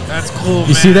love. That's cool, man.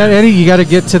 You see that, Eddie? You got to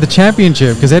get to the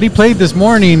championship, because Eddie played this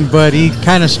morning, but he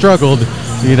kind of struggled.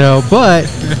 But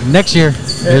next year,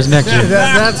 there's next year.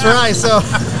 That's right. So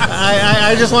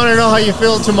I just want to know how you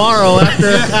feel tomorrow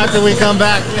after we come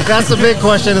back. That's the big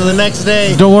question of the next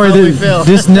day. Don't worry, how we feel.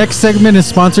 this next segment is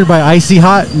sponsored by Icy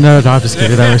Hot. No, I'm just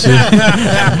kidding.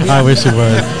 I wish it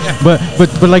was.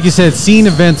 But like you said, seeing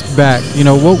events back,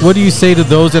 what do you say to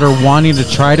those that are wanting to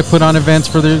try to put on events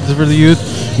for the youth?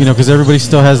 Because everybody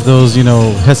still has those,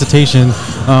 hesitation.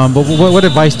 But what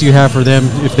advice do you have for them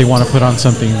if they want to put on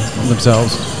something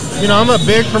themselves? I'm a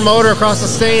big promoter across the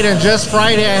state, and just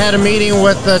Friday I had a meeting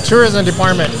with the tourism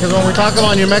department, because when we talk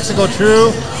about New Mexico True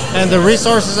and the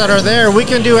resources that are there, we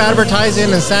can do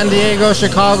advertising in San Diego,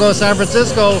 Chicago, San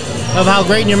Francisco of how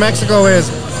great New Mexico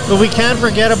is, but we can't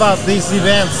forget about these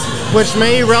events, which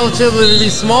may relatively be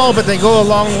small, but they go a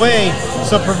long way.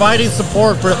 So providing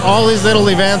support for all these little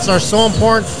events are so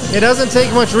important. It doesn't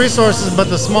take much resources, but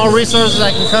the small resources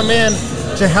that can come in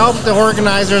to help the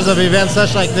organizers of events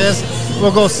such like this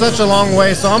will go such a long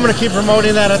way. So I'm going to keep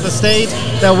promoting that at the state,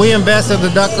 that we invest in the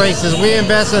duck races, we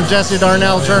invest in Jessie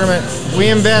Darnell tournament, we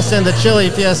invest in the chili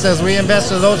fiestas, we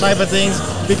invest in those type of things,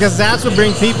 because that's what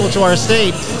brings people to our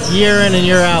state year in and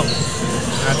year out.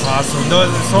 That's awesome.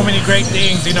 Those are so many great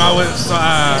things.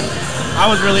 I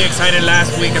was really excited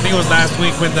last week. I think it was last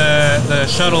week when the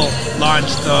shuttle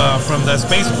launched from the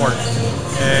spaceport,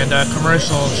 and a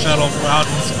commercial shuttle out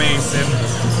in space, and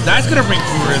that's gonna bring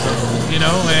tourism,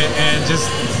 and just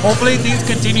hopefully these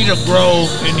continue to grow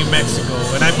in New Mexico,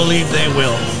 and I believe they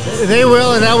will. They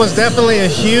will, and that was definitely a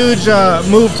huge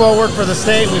move forward for the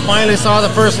state. We finally saw the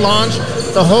first launch.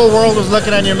 The whole world was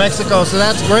looking at New Mexico, so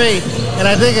that's great. And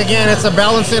I think, again, it's a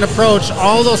balancing approach.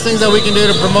 All those things that we can do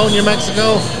to promote New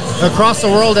Mexico across the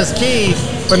world is key,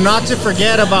 but not to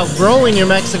forget about growing New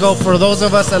Mexico for those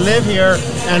of us that live here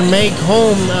and make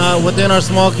home within our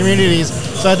small communities.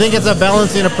 So I think it's a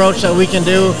balancing approach that we can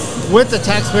do with the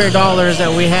taxpayer dollars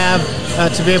that we have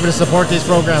to be able to support these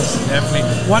programs. Definitely.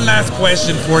 One last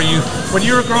question for you. When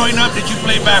you were growing up, did you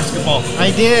play basketball?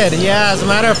 I did, yeah. As a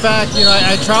matter of fact,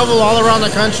 I travel all around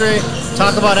the country,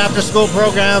 talk about after-school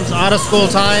programs, out-of-school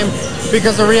time,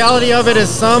 because the reality of it is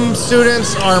some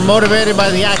students are motivated by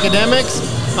the academics,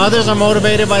 others are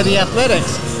motivated by the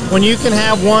athletics. When you can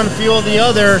have one fuel the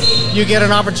other, you get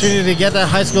an opportunity to get that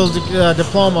high school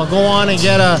diploma, go on and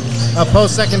get a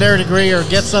post-secondary degree or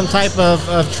get some type of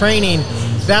training.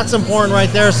 That's important right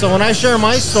there. So when I share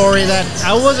my story, that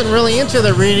I wasn't really into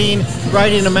the reading,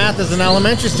 writing, and math as an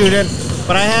elementary student,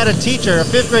 but I had a teacher, a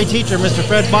fifth grade teacher, Mr.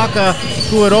 Fred Baca,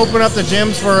 who would open up the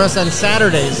gyms for us on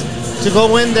Saturdays to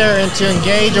go in there and to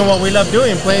engage in what we love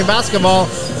doing, playing basketball.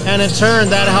 And in turn,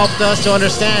 that helped us to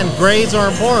understand grades are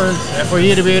important for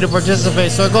you to be able to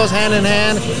participate. So it goes hand in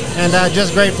hand, and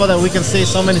just grateful that we can see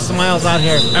so many smiles out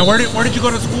here. And where did you go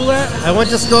to school at? I went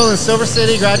to school in Silver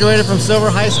City, graduated from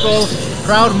Silver High School,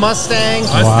 proud Mustang.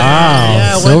 Wow,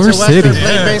 yeah, Silver went to Western, City.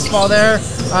 played baseball there,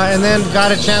 and then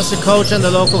got a chance to coach in the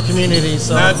local community.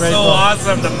 So that's grateful. So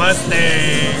awesome, the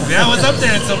Mustangs. Yeah, I was up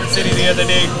there in Silver City the other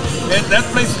day. That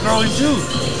place is growing too.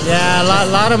 Yeah,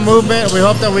 a lot of movement. We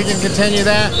hope that we can continue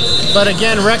that. But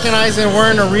again, recognizing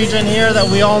we're in a region here that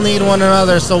we all need one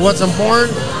another. So what's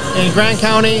important in Grant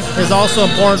County is also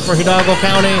important for Hidalgo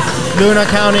County, Luna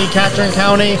County, Catron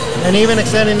County, and even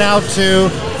extending out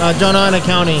to Johnona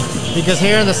County. Because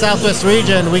here in the Southwest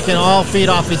region, we can all feed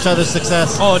off each other's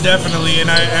success. Oh, definitely,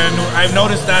 and I've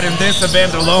noticed that in this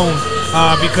event alone,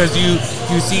 because you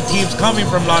see teams coming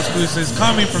from Las Cruces,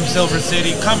 coming from Silver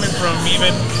City, coming from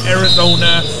even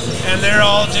Arizona, and they're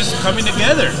all just coming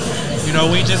together.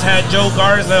 We just had Joe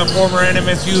Garza, former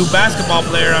NMSU basketball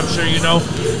player, I'm sure you know,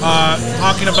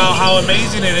 talking about how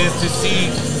amazing it is to see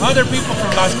other people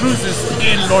from Las Cruces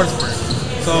in Lordsburg.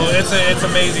 So it's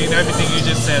amazing, everything you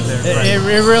just said there. Right? It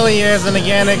really is, and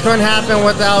again, it couldn't happen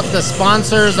without the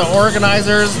sponsors, the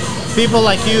organizers, people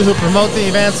like you who promote the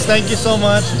events. Thank you so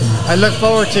much. I look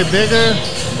forward to bigger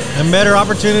and better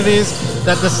opportunities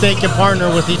that the state can partner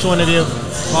with each one of you.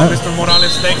 Well, Mr.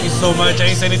 Morales, thank you so much.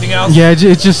 Ace, anything else? Yeah,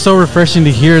 it's just so refreshing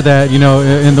to hear that,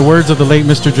 in the words of the late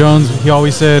Mr. Jones, he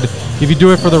always said, if you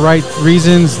do it for the right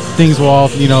reasons, things will all,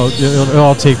 it'll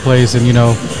all take place. And,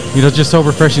 just so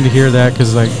refreshing to hear that,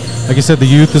 because like you said, the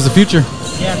youth is the future.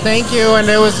 Yeah, thank you. And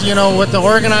it was, with the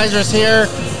organizers here,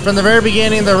 from the very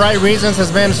beginning, the right reasons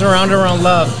has been surrounded around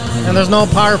love. And there's no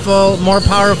more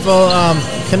powerful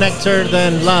connector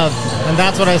than love. And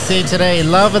that's what I see today.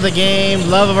 Love of the game,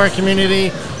 love of our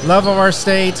community, love of our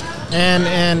state,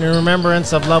 and in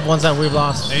remembrance of loved ones that we've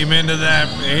lost. Amen to that.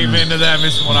 Amen to that,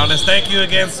 Mr. Morales. Thank you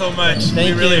again so much.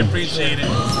 Thank we really you. appreciate it.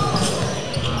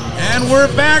 And we're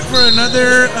back for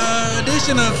another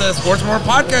edition of the Sports More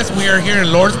Podcast. We are here in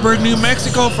Lordsburg, New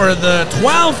Mexico for the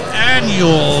 12th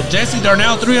annual Jessie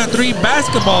Darnell 3-on-3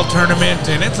 basketball tournament,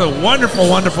 and it's a wonderful,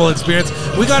 wonderful experience.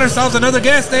 We got ourselves another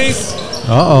guest, Ace.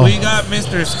 Uh-oh. We got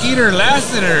Mr. Skeeter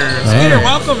Lassiter. Skeeter,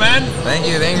 welcome, man. Thank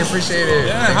you, appreciate it.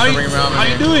 Yeah, Thanks for bringing me on, how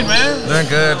you doing, man? Doing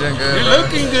good. You're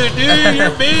looking good, dude.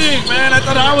 You're big, man. I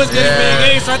thought I was getting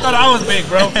big, Ace. I thought I was big,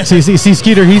 bro. See,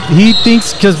 Skeeter, he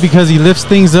thinks because he lifts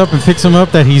things up and picks them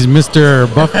up that he's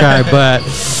Mr. Buff Guy, but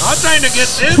I'm trying to get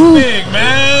this big,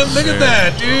 man. Look at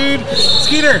that, dude.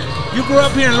 Skeeter, you grew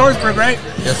up here in Lordsburg, right?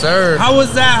 Yes, sir. How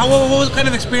was that? What kind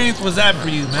of experience was that for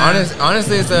you, man?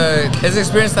 Honestly, it's an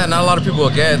experience that not a lot of people will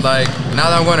get. Like, now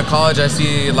that I'm going to college, I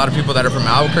see a lot of people that are from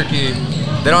Albuquerque.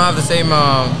 They don't have the same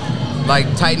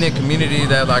like tight-knit community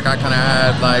that like I kind of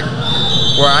had, like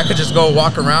where I could just go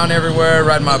walk around everywhere,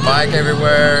 ride my bike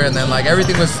everywhere, and then like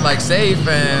everything was like safe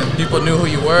and people knew who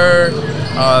you were.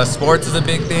 Sports is a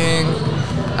big thing.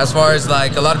 As far as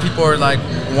like a lot of people are like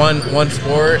one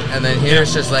sport, and then here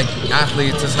it's just like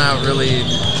athletes. It's not really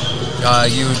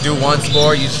you do one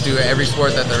sport, you just do every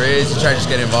sport that there is. You try to just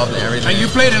get involved in everything. And you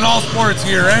played in all sports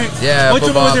here, right? Yeah. Which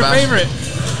one was your favorite?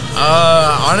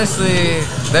 Honestly,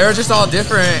 they're just all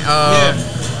different.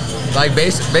 Like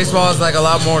baseball is like a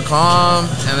lot more calm,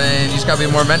 and then you just gotta be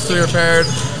more mentally prepared.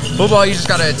 Football, you just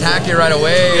gotta attack it right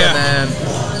away, and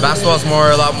then basketball is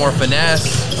a lot more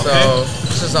finesse. So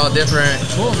it's just all different.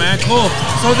 Cool, man. Cool.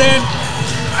 So then,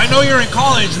 I know you're in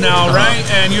college now, right?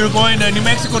 And you're going to New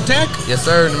Mexico Tech? Yes,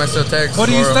 sir. New Mexico Tech. What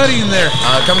are you studying there?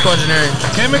 Chemical engineering.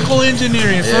 Chemical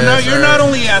engineering. So now you're not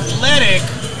only athletic,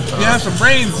 you have some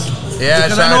brains. Yeah,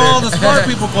 because I know all the smart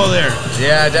people go there.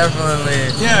 Yeah,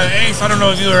 definitely. Yeah, Ace, I don't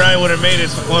know if you or I would have made it.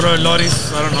 Socorro and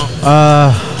Loris, I don't know.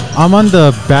 I'm on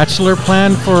the bachelor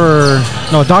plan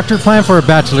doctor plan for a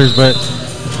bachelor's, but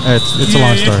it's a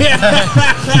long story.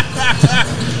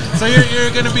 So you're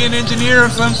going to be an engineer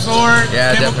of some sort?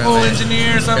 Yeah, chemical definitely.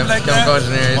 engineer, something like chemical that?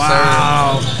 Engineer,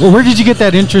 wow. Sir. Well, where did you get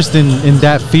that interest in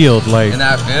that field? Like in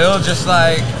that field, just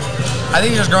like I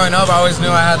think just growing up, I always knew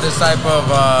I had this type of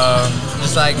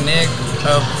just like nick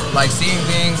of like seeing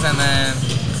things and then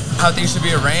how things should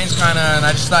be arranged, kind of. And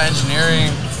I just thought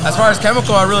engineering. As far as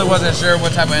chemical, I really wasn't sure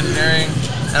what type of engineering.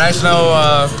 And I just know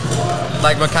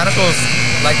like mechanicals,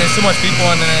 like there's too much people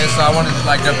in it, so I wanted to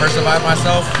like diversify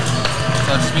myself.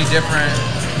 So just be different.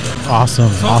 Awesome.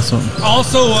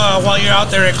 Also, while you're out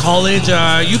there at college,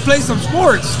 you play some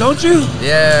sports, don't you?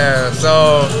 Yeah.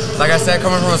 So, like I said,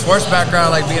 coming from a sports background,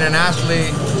 like being an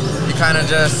athlete, you kind of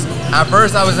just. At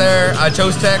first, I was there. I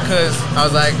chose Tech because I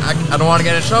was like, I don't want to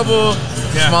get in trouble.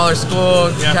 Smaller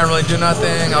school, can't really do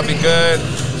nothing. I'll be good.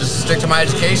 Just stick to my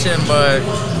education. But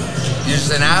you're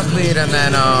just an athlete, and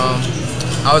then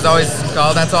I was always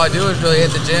that's all I do is really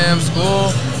hit the gym,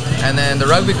 school. And then the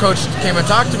rugby coach came and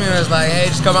talked to me and was like, hey,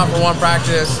 just come out for one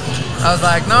practice. I was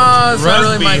like, no, it's not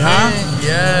really my thing.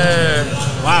 Yeah.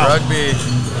 Wow. Rugby.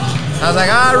 I was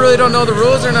like, I really don't know the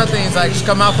rules or nothing. He's like, just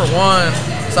come out for one.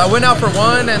 So I went out for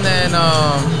one, and then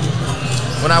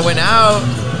when I went out,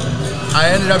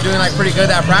 I ended up doing like pretty good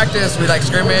at practice. We like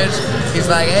scrimmage. He's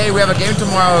like, hey, we have a game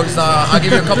tomorrow, so I'll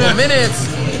give you a couple of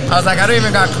minutes. I was like, I don't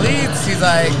even got cleats. He's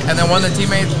like, and then one of the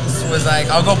teammates was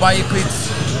like, I'll go buy you cleats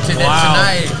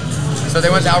tonight. So they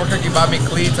went to Albuquerque, bought me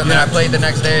cleats, and then I played the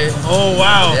next day. Oh,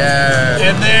 wow. Yeah.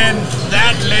 And then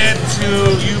that led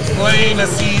to you playing a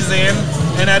season,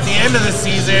 and at the end of the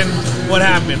season, what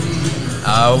happened?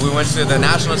 We went to the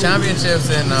national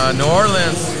championships in New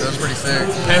Orleans. It was pretty sick.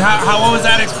 And what was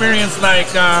that experience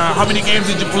like? How many games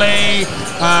did you play?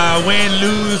 Win,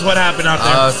 lose? What happened out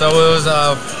there? So it was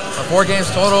 4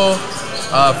 games total.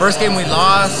 First game we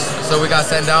lost, so we got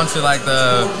sent down to like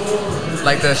the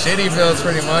shitty fields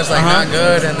pretty much, like not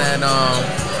good. And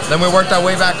then we worked our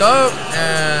way back up,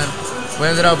 and we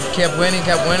ended up kept winning,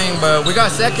 but we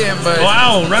got second. But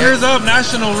wow, runners up,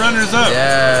 national runners up.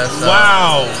 Yeah. So,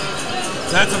 wow.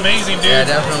 That's amazing, dude. Yeah,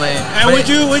 definitely. And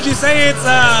would you say it's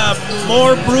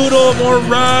more brutal, more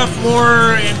rough,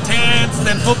 more intense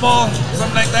than football,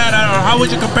 something like that? I don't know. How would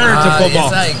you compare it to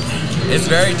football? It's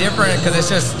very different because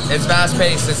it's fast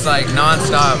paced. It's like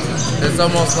nonstop. It's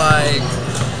almost like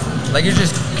you're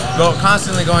just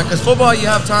constantly going. Because football, you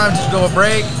have time to go a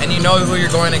break, and you know who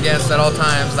you're going against at all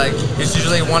times. Like it's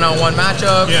usually one-on-one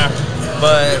matchups. Yeah.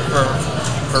 But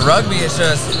for rugby, it's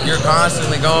just you're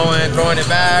constantly going, throwing it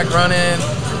back, running.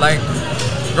 Like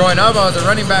growing up, I was a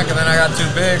running back, and then I got too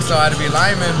big, so I had to be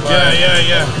lineman. But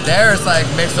there, it's like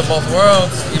mix of both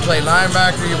worlds. You play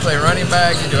linebacker, you play running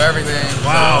back, you do everything.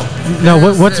 Wow. So, now,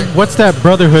 what's that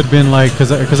brotherhood been like?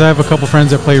 Because I have a couple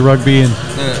friends that play rugby, and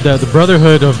the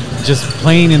brotherhood of just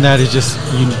playing in that is just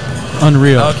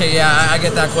unreal. Okay, yeah, I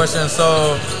get that question.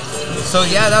 So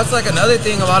yeah, that's like another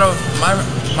thing. A lot of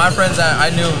my friends that I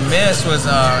knew missed was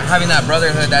having that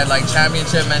brotherhood, that like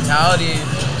championship mentality,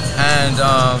 and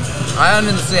I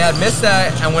honestly had missed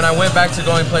that. And when I went back to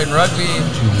going playing rugby,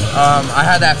 I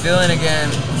had that feeling again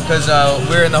because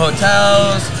we were in the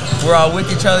hotels, we're all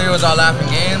with each other, it was all laughing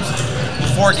games.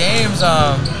 Before games,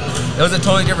 it was a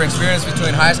totally different experience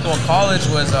between high school and college.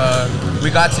 Was we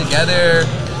got together,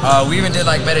 we even did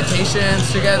like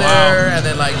meditations together, and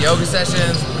then like yoga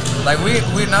sessions. Like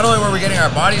we not only were we getting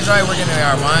our bodies right, we're getting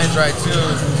our minds right too.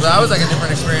 So that was like a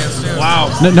different experience too.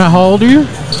 Wow. Now, how old are you?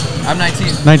 I'm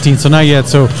 19. 19. So not yet.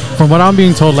 So from what I'm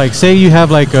being told, like say you have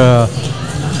like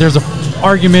there's a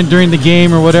argument during the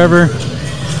game or whatever.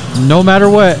 No matter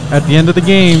what, at the end of the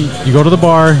game, you go to the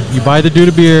bar, you buy the dude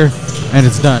a beer, and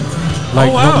it's done.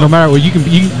 Like no matter what, you can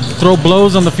throw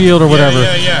blows on the field or whatever.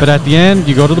 Yeah. But at the end,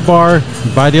 you go to the bar,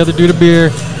 you buy the other dude a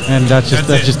beer, and that's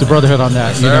just the brotherhood on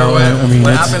that. Yes, you know, I mean,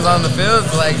 what happens on the field,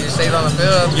 like you stays on the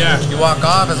field. Yeah. You walk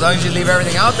off. As long as you leave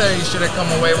everything out there, you should have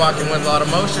come away walking with a lot of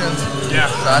emotions. Yeah.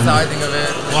 So that's how I think of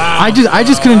it. Wow. I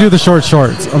just couldn't do the short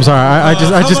shorts. I'm sorry.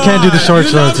 I just can't do the short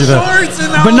shorts either.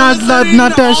 But not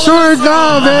that short.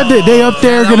 No, man. They up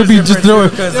there gonna be just throwing,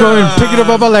 picking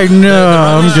them up. I'm like, no,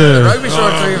 I'm good. Rugby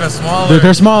shorts are even smaller.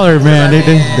 They're smaller, man. They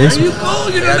There you go.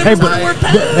 You don't Hey, even want to wear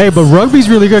pants. hey, but rugby's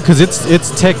really good because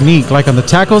it's technique. Like on the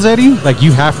tackles, Eddie, like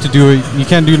you have to do it. You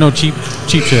can't do no cheap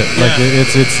shit. Like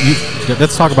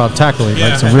let's talk about tackling,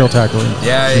 like some real tackling.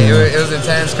 Yeah, it was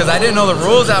intense because I didn't know the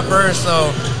rules at first,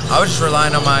 so I was just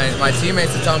relying on my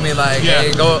teammates to tell me like,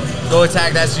 hey, go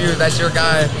attack. That's your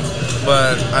guy.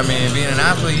 But I mean, being an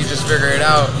athlete, you just figure it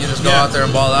out. You just go out there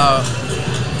and ball out.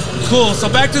 Cool. So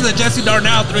back to the Jessie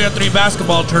Darnell 3-on-3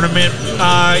 basketball tournament.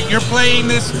 You're playing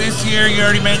this year. You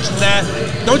already mentioned that.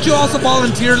 Don't you also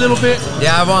volunteer a little bit?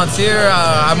 Yeah, I volunteer.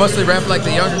 I mostly ref like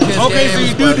the younger kids. Okay,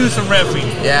 games, so you do some reffing.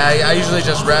 Yeah, I usually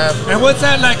just ref. And what's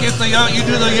that like? It's you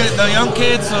do the young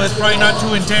kids, so it's probably not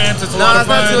too intense. It's a lot of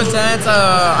fun. No, it's not too intense.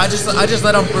 I just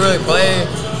let them really play.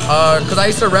 Because I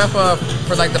used to ref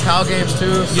for like the PAL games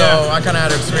too, so I kind of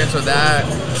had experience with that.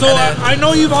 So I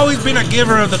know you've always been a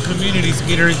giver of the community,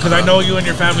 Skeeter, because I know you and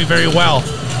your family very well.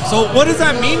 So what does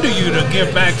that mean to you to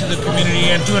give back to the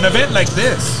community and to an event like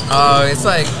this? It's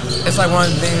like one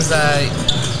of the things that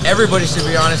everybody should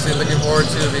be honestly looking forward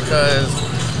to, because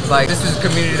like this is a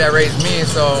community that raised me,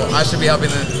 so I should be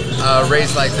helping to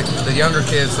raise like the younger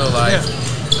kids. So like.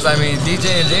 Because I mean,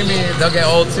 DJ and Jamie, they'll get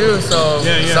old too, so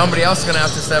somebody else is gonna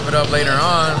have to step it up later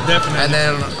on. Definitely. And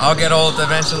then I'll get old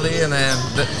eventually, and then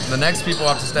the next people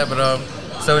have to step it up.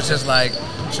 So it's just like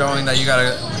showing that you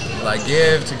gotta like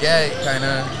give to get, kind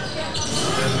of.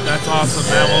 That's awesome,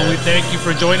 man. Well, we thank you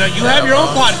for joining us. You have your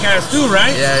own podcast too,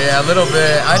 right? Yeah, a little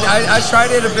bit. I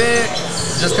tried it a bit,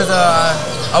 just because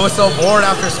I was so bored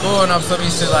after school, and I'm so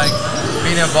used to like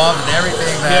being involved in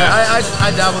everything that I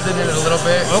dabbled in it a little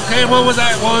bit. Okay, what was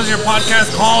that? What was your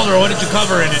podcast called, or what did you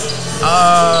cover in it?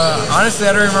 Honestly,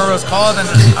 I don't remember what it was called, and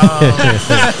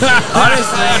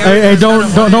honestly, hey,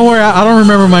 don't worry. I don't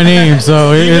remember my name,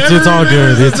 so it's all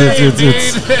good. It's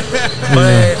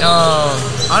But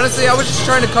honestly, I was just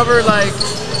trying to cover like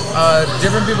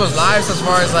different people's lives as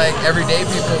far as like everyday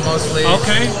people mostly.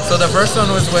 Okay. So the first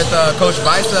one was with Coach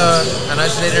Bisa, and I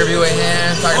just did an interview with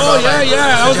him talking about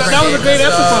that was a great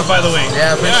episode, by the way.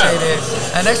 Yeah, appreciate it.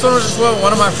 And next one was just with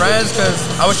one of my friends, because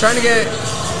I was trying to get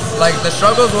like the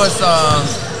struggles was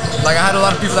like I had a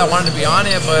lot of people that wanted to be on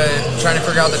it, but trying to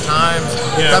figure out the times.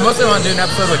 I mostly want to do an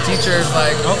episode with teachers,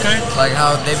 like like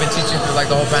how they've been teaching through like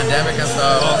the whole pandemic and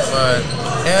stuff. But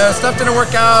yeah, stuff didn't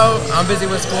work out. I'm busy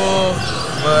with school,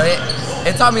 but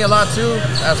it taught me a lot too,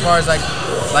 as far as like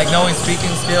knowing speaking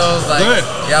skills. Like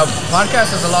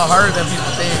podcast is a lot harder than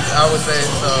people think, I would say.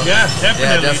 So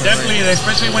definitely,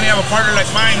 especially when you have a partner like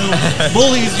mine who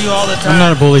bullies you all the time. I'm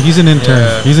not a bully. He's an intern.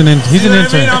 He's an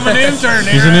intern. I'm an intern.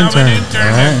 He's an intern.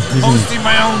 Right. Hosting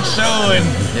my own show, and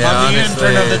I'm the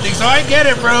intern of the thing. So I get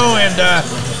it, bro. And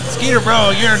Skeeter,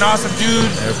 bro, you're an awesome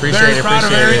dude. Very proud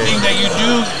of everything that you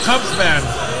do. Cubs fan.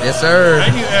 Yes, sir.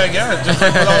 And just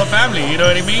like with all the family, you know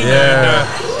what I mean? Yeah.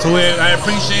 And, so I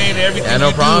appreciate everything no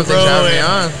you problem. do, bro. Thanks for having me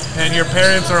on. And your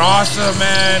parents are awesome,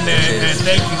 man. And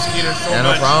thank you, Skeeter, so much.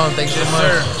 No problem. Thank you so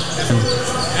much.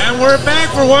 And we're back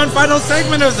for one final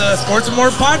segment of the Sports and More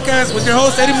podcast with your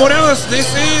host, Eddie Morelos. This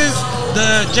is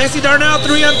the Jessie Darnell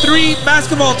 3-on-3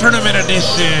 basketball tournament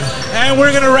edition. And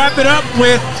we're going to wrap it up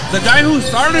with the guy who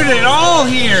started it all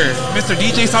here, Mr.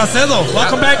 DJ Saucedo.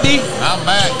 Welcome back, D. I'm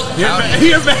back.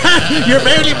 You're back. You're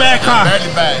barely back, huh?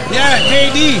 Barely back. Yeah, hey,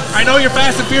 D. I know you're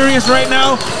fast and furious right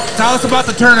now. Tell us about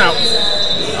the turnout.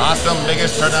 Awesome,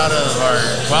 biggest turnout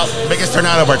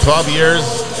of our 12 years.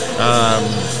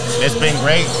 It's been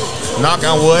great. Knock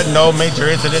on wood, no major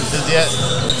incidences yet.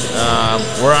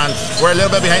 We're a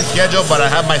little bit behind schedule, but I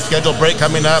have my schedule break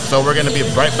coming up, so we're going to be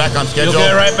right back on schedule. You'll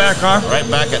get right back, huh? Right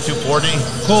back at 2:40.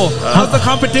 Cool. How's the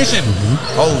competition?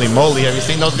 Holy moly, have you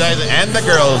seen those guys? And the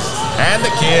girls, and the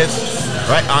kids.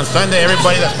 Right, on Sunday,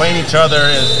 everybody that's playing each other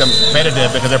is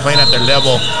competitive because they're playing at their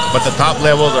level, but the top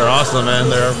levels are awesome, man.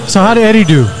 So how did Eddie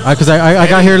do? Because I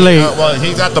got here late. Well,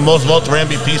 he got the most votes for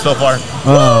MVP so far.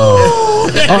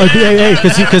 Hey,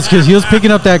 because he was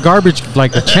picking up that garbage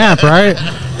like a champ, right?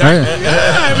 Right.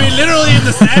 Yeah, I mean, literally in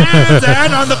the stands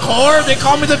and on the court, they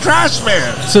call me the trash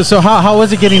man. So how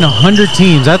was it getting 100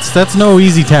 teams? That's no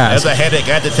easy task. That's a headache.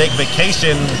 I had to take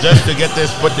vacation just to get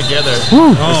this put together.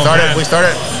 We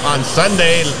started on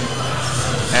Sunday,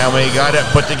 and we got it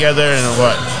put together in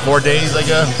 4 days, I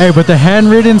guess. Hey, but the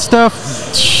handwritten stuff.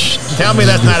 Tell me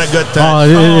that's not a good touch.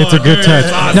 It's a good touch.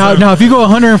 Awesome. Now, if you go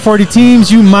 140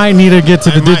 teams, you might need to get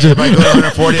to the digital. If I go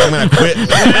 140, I'm going to quit.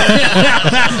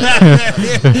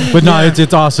 But no,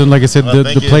 it's awesome. Like I said,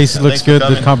 the place looks good.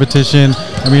 The competition.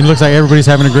 I mean, it looks like everybody's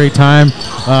having a great time.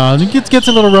 It gets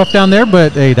a little rough down there,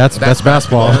 but hey, that's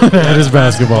basketball. That is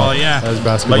basketball. Yeah, that is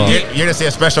basketball. But you're going to see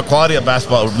a special quality of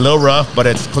basketball. A little rough, but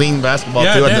it's clean basketball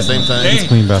too at the same time. Hey, it's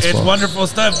clean basketball. It's wonderful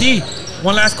stuff. D,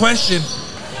 one last question.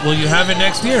 Will you have it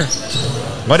next year?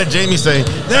 What did Jamie say?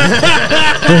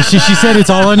 she said it's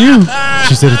all on you.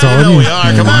 She said it's all on you. We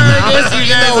are. Come on. I guess you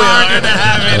guys are going to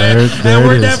have it. And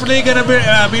we're definitely going to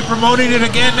be promoting it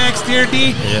again next year,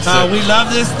 D. Yes, sir. We love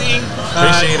this thing.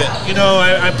 Appreciate it. You know,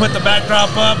 I put the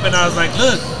backdrop up and I was like,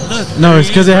 look. No, it's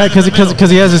because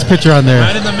he has his picture on there.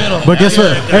 Right in the middle. But guess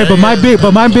what? Hey, but my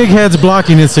big head's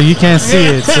blocking it, so you can't see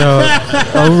it. So,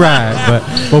 all right.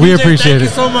 But we appreciate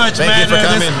it. Thank you so much, man. Thank you for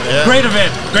coming. Great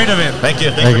event. Great event. Thank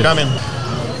you. Thanks for coming.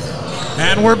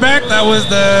 And we're back. That was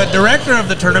the director of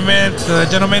the tournament, the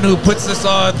gentleman who puts this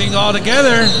thing all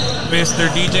together, Mr.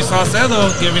 DJ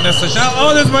Saucedo, giving us a shout.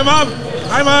 Oh, there's my mom.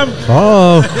 Hi, Mom.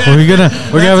 Oh, we're gonna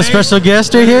have a special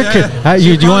guest right here. Yeah. Do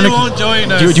you want won't join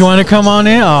us. Do you want to come on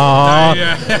in? Oh.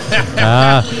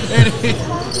 Yeah.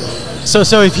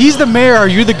 So if he's the mayor, are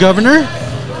you the governor?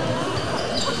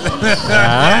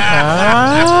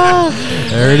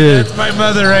 There it is. That's my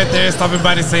mother right there stopping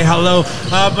by to say hello.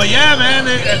 But yeah, man,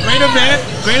 a great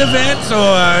event. So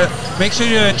make sure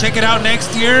you check it out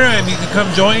next year, and you can come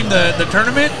join the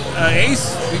tournament.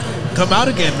 Ace, you can come out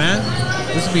again, man.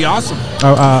 This would be awesome.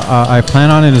 I plan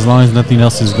on it as long as nothing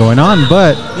else is going on.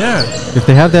 But yeah, if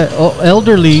they have that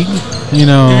elder league, you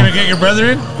know, you're gonna get your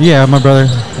brother in. Yeah, my brother.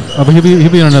 But he'll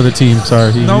be on another team.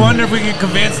 Sorry. No wonder if we can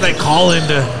convince like Colin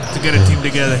to get a team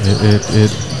together.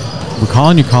 We're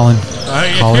calling you, Colin.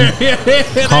 Colin. There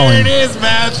it is,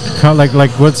 man. Like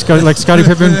Scottie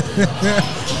Pippen.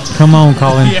 Come on,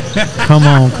 Colin. Come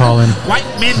on, Colin. White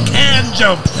men can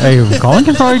jump. Hey, Colin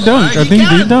can probably dunk. I think he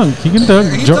can dunk. He can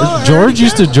dunk. George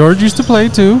used to play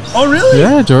too. Oh, really?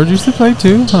 Yeah, George used to play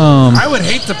too. I would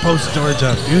hate to post George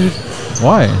up, dude.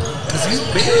 Why? Because he's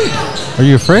big. Are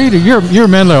you afraid? You're a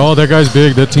man like, oh, that guy's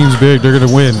big. That team's big. They're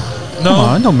gonna win. No, come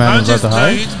on, don't matter about the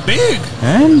height. He's big.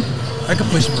 And I can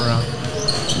push him around.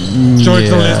 George,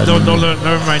 don't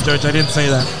never mind, George. I didn't say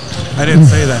that.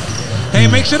 Hey,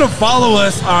 make sure to follow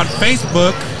us on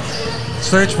Facebook.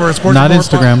 Search for Sports. Not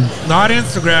Instagram. Not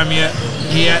Instagram yet.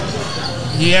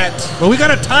 But we got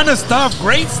a ton of stuff,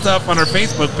 great stuff on our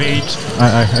Facebook page.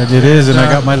 It is, and I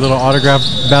got my little autograph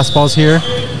basketballs here.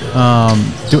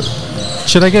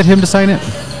 Should I get him to sign it?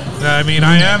 I mean,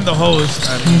 I am the host.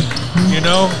 I mean, you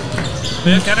know.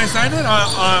 Can I sign it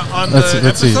on Let's see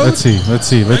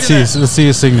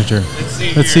his signature.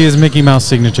 Let's see his Mickey Mouse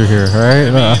signature here. All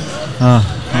right. I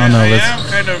am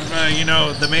kind of,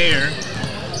 the mayor.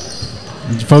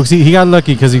 Folks, he got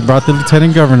lucky because he brought the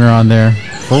lieutenant governor on there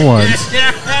for once.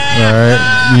 All right.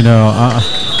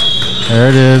 There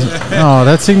it is. Oh,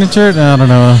 that signature? I don't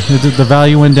know. The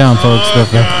value went down, folks. The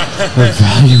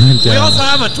value went down. We also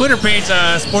have a Twitter page,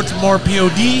 Sports and More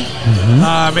POD.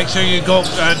 Mm-hmm. Make sure you go.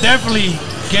 Definitely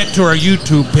get to our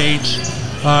YouTube page,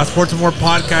 Sports and More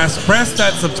Podcast. Press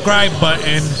that subscribe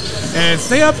button and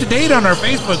stay up to date on our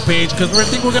Facebook page because we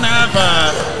think we're going to have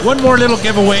one more little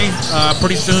giveaway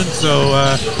pretty soon. So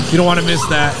you don't want to miss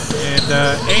that. And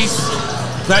Ace,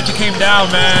 Glad you came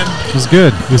down, man. It was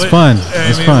good. It was fun. It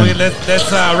was fun. Let's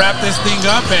wrap this thing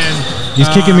up and. He's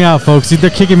kicking me out, folks. They're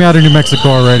kicking me out of New Mexico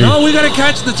already. No, we gotta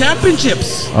catch the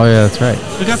championships. Oh yeah, that's right.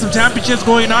 We got some championships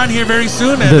going on here very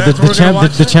soon, and that's what we're gonna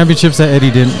watch. The championships that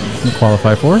Eddie didn't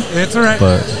qualify for. It's all right.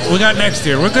 But we got next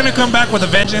year. We're gonna come back with a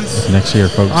vengeance. Next year,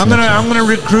 folks. I'm gonna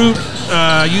recruit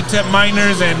UTEP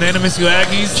Miners and NMSU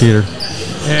Aggies. Cheater.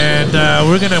 And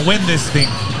we're gonna win this thing.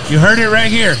 You heard it right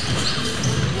here.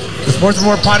 The Sports and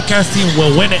More podcast team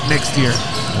will win it next year.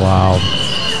 Wow.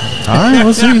 All right,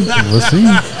 we'll see.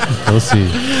 We'll see.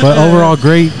 But overall,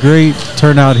 great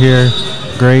turnout here.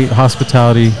 Great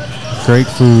hospitality, great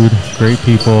food, great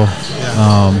people.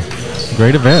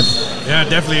 Great event. Yeah,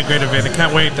 definitely a great event. I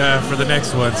can't wait for the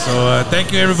next one. So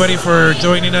thank you, everybody, for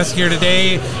joining us here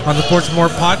today on the Sports and More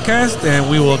podcast, and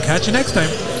we will catch you next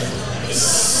time.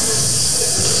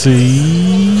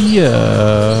 See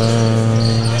ya.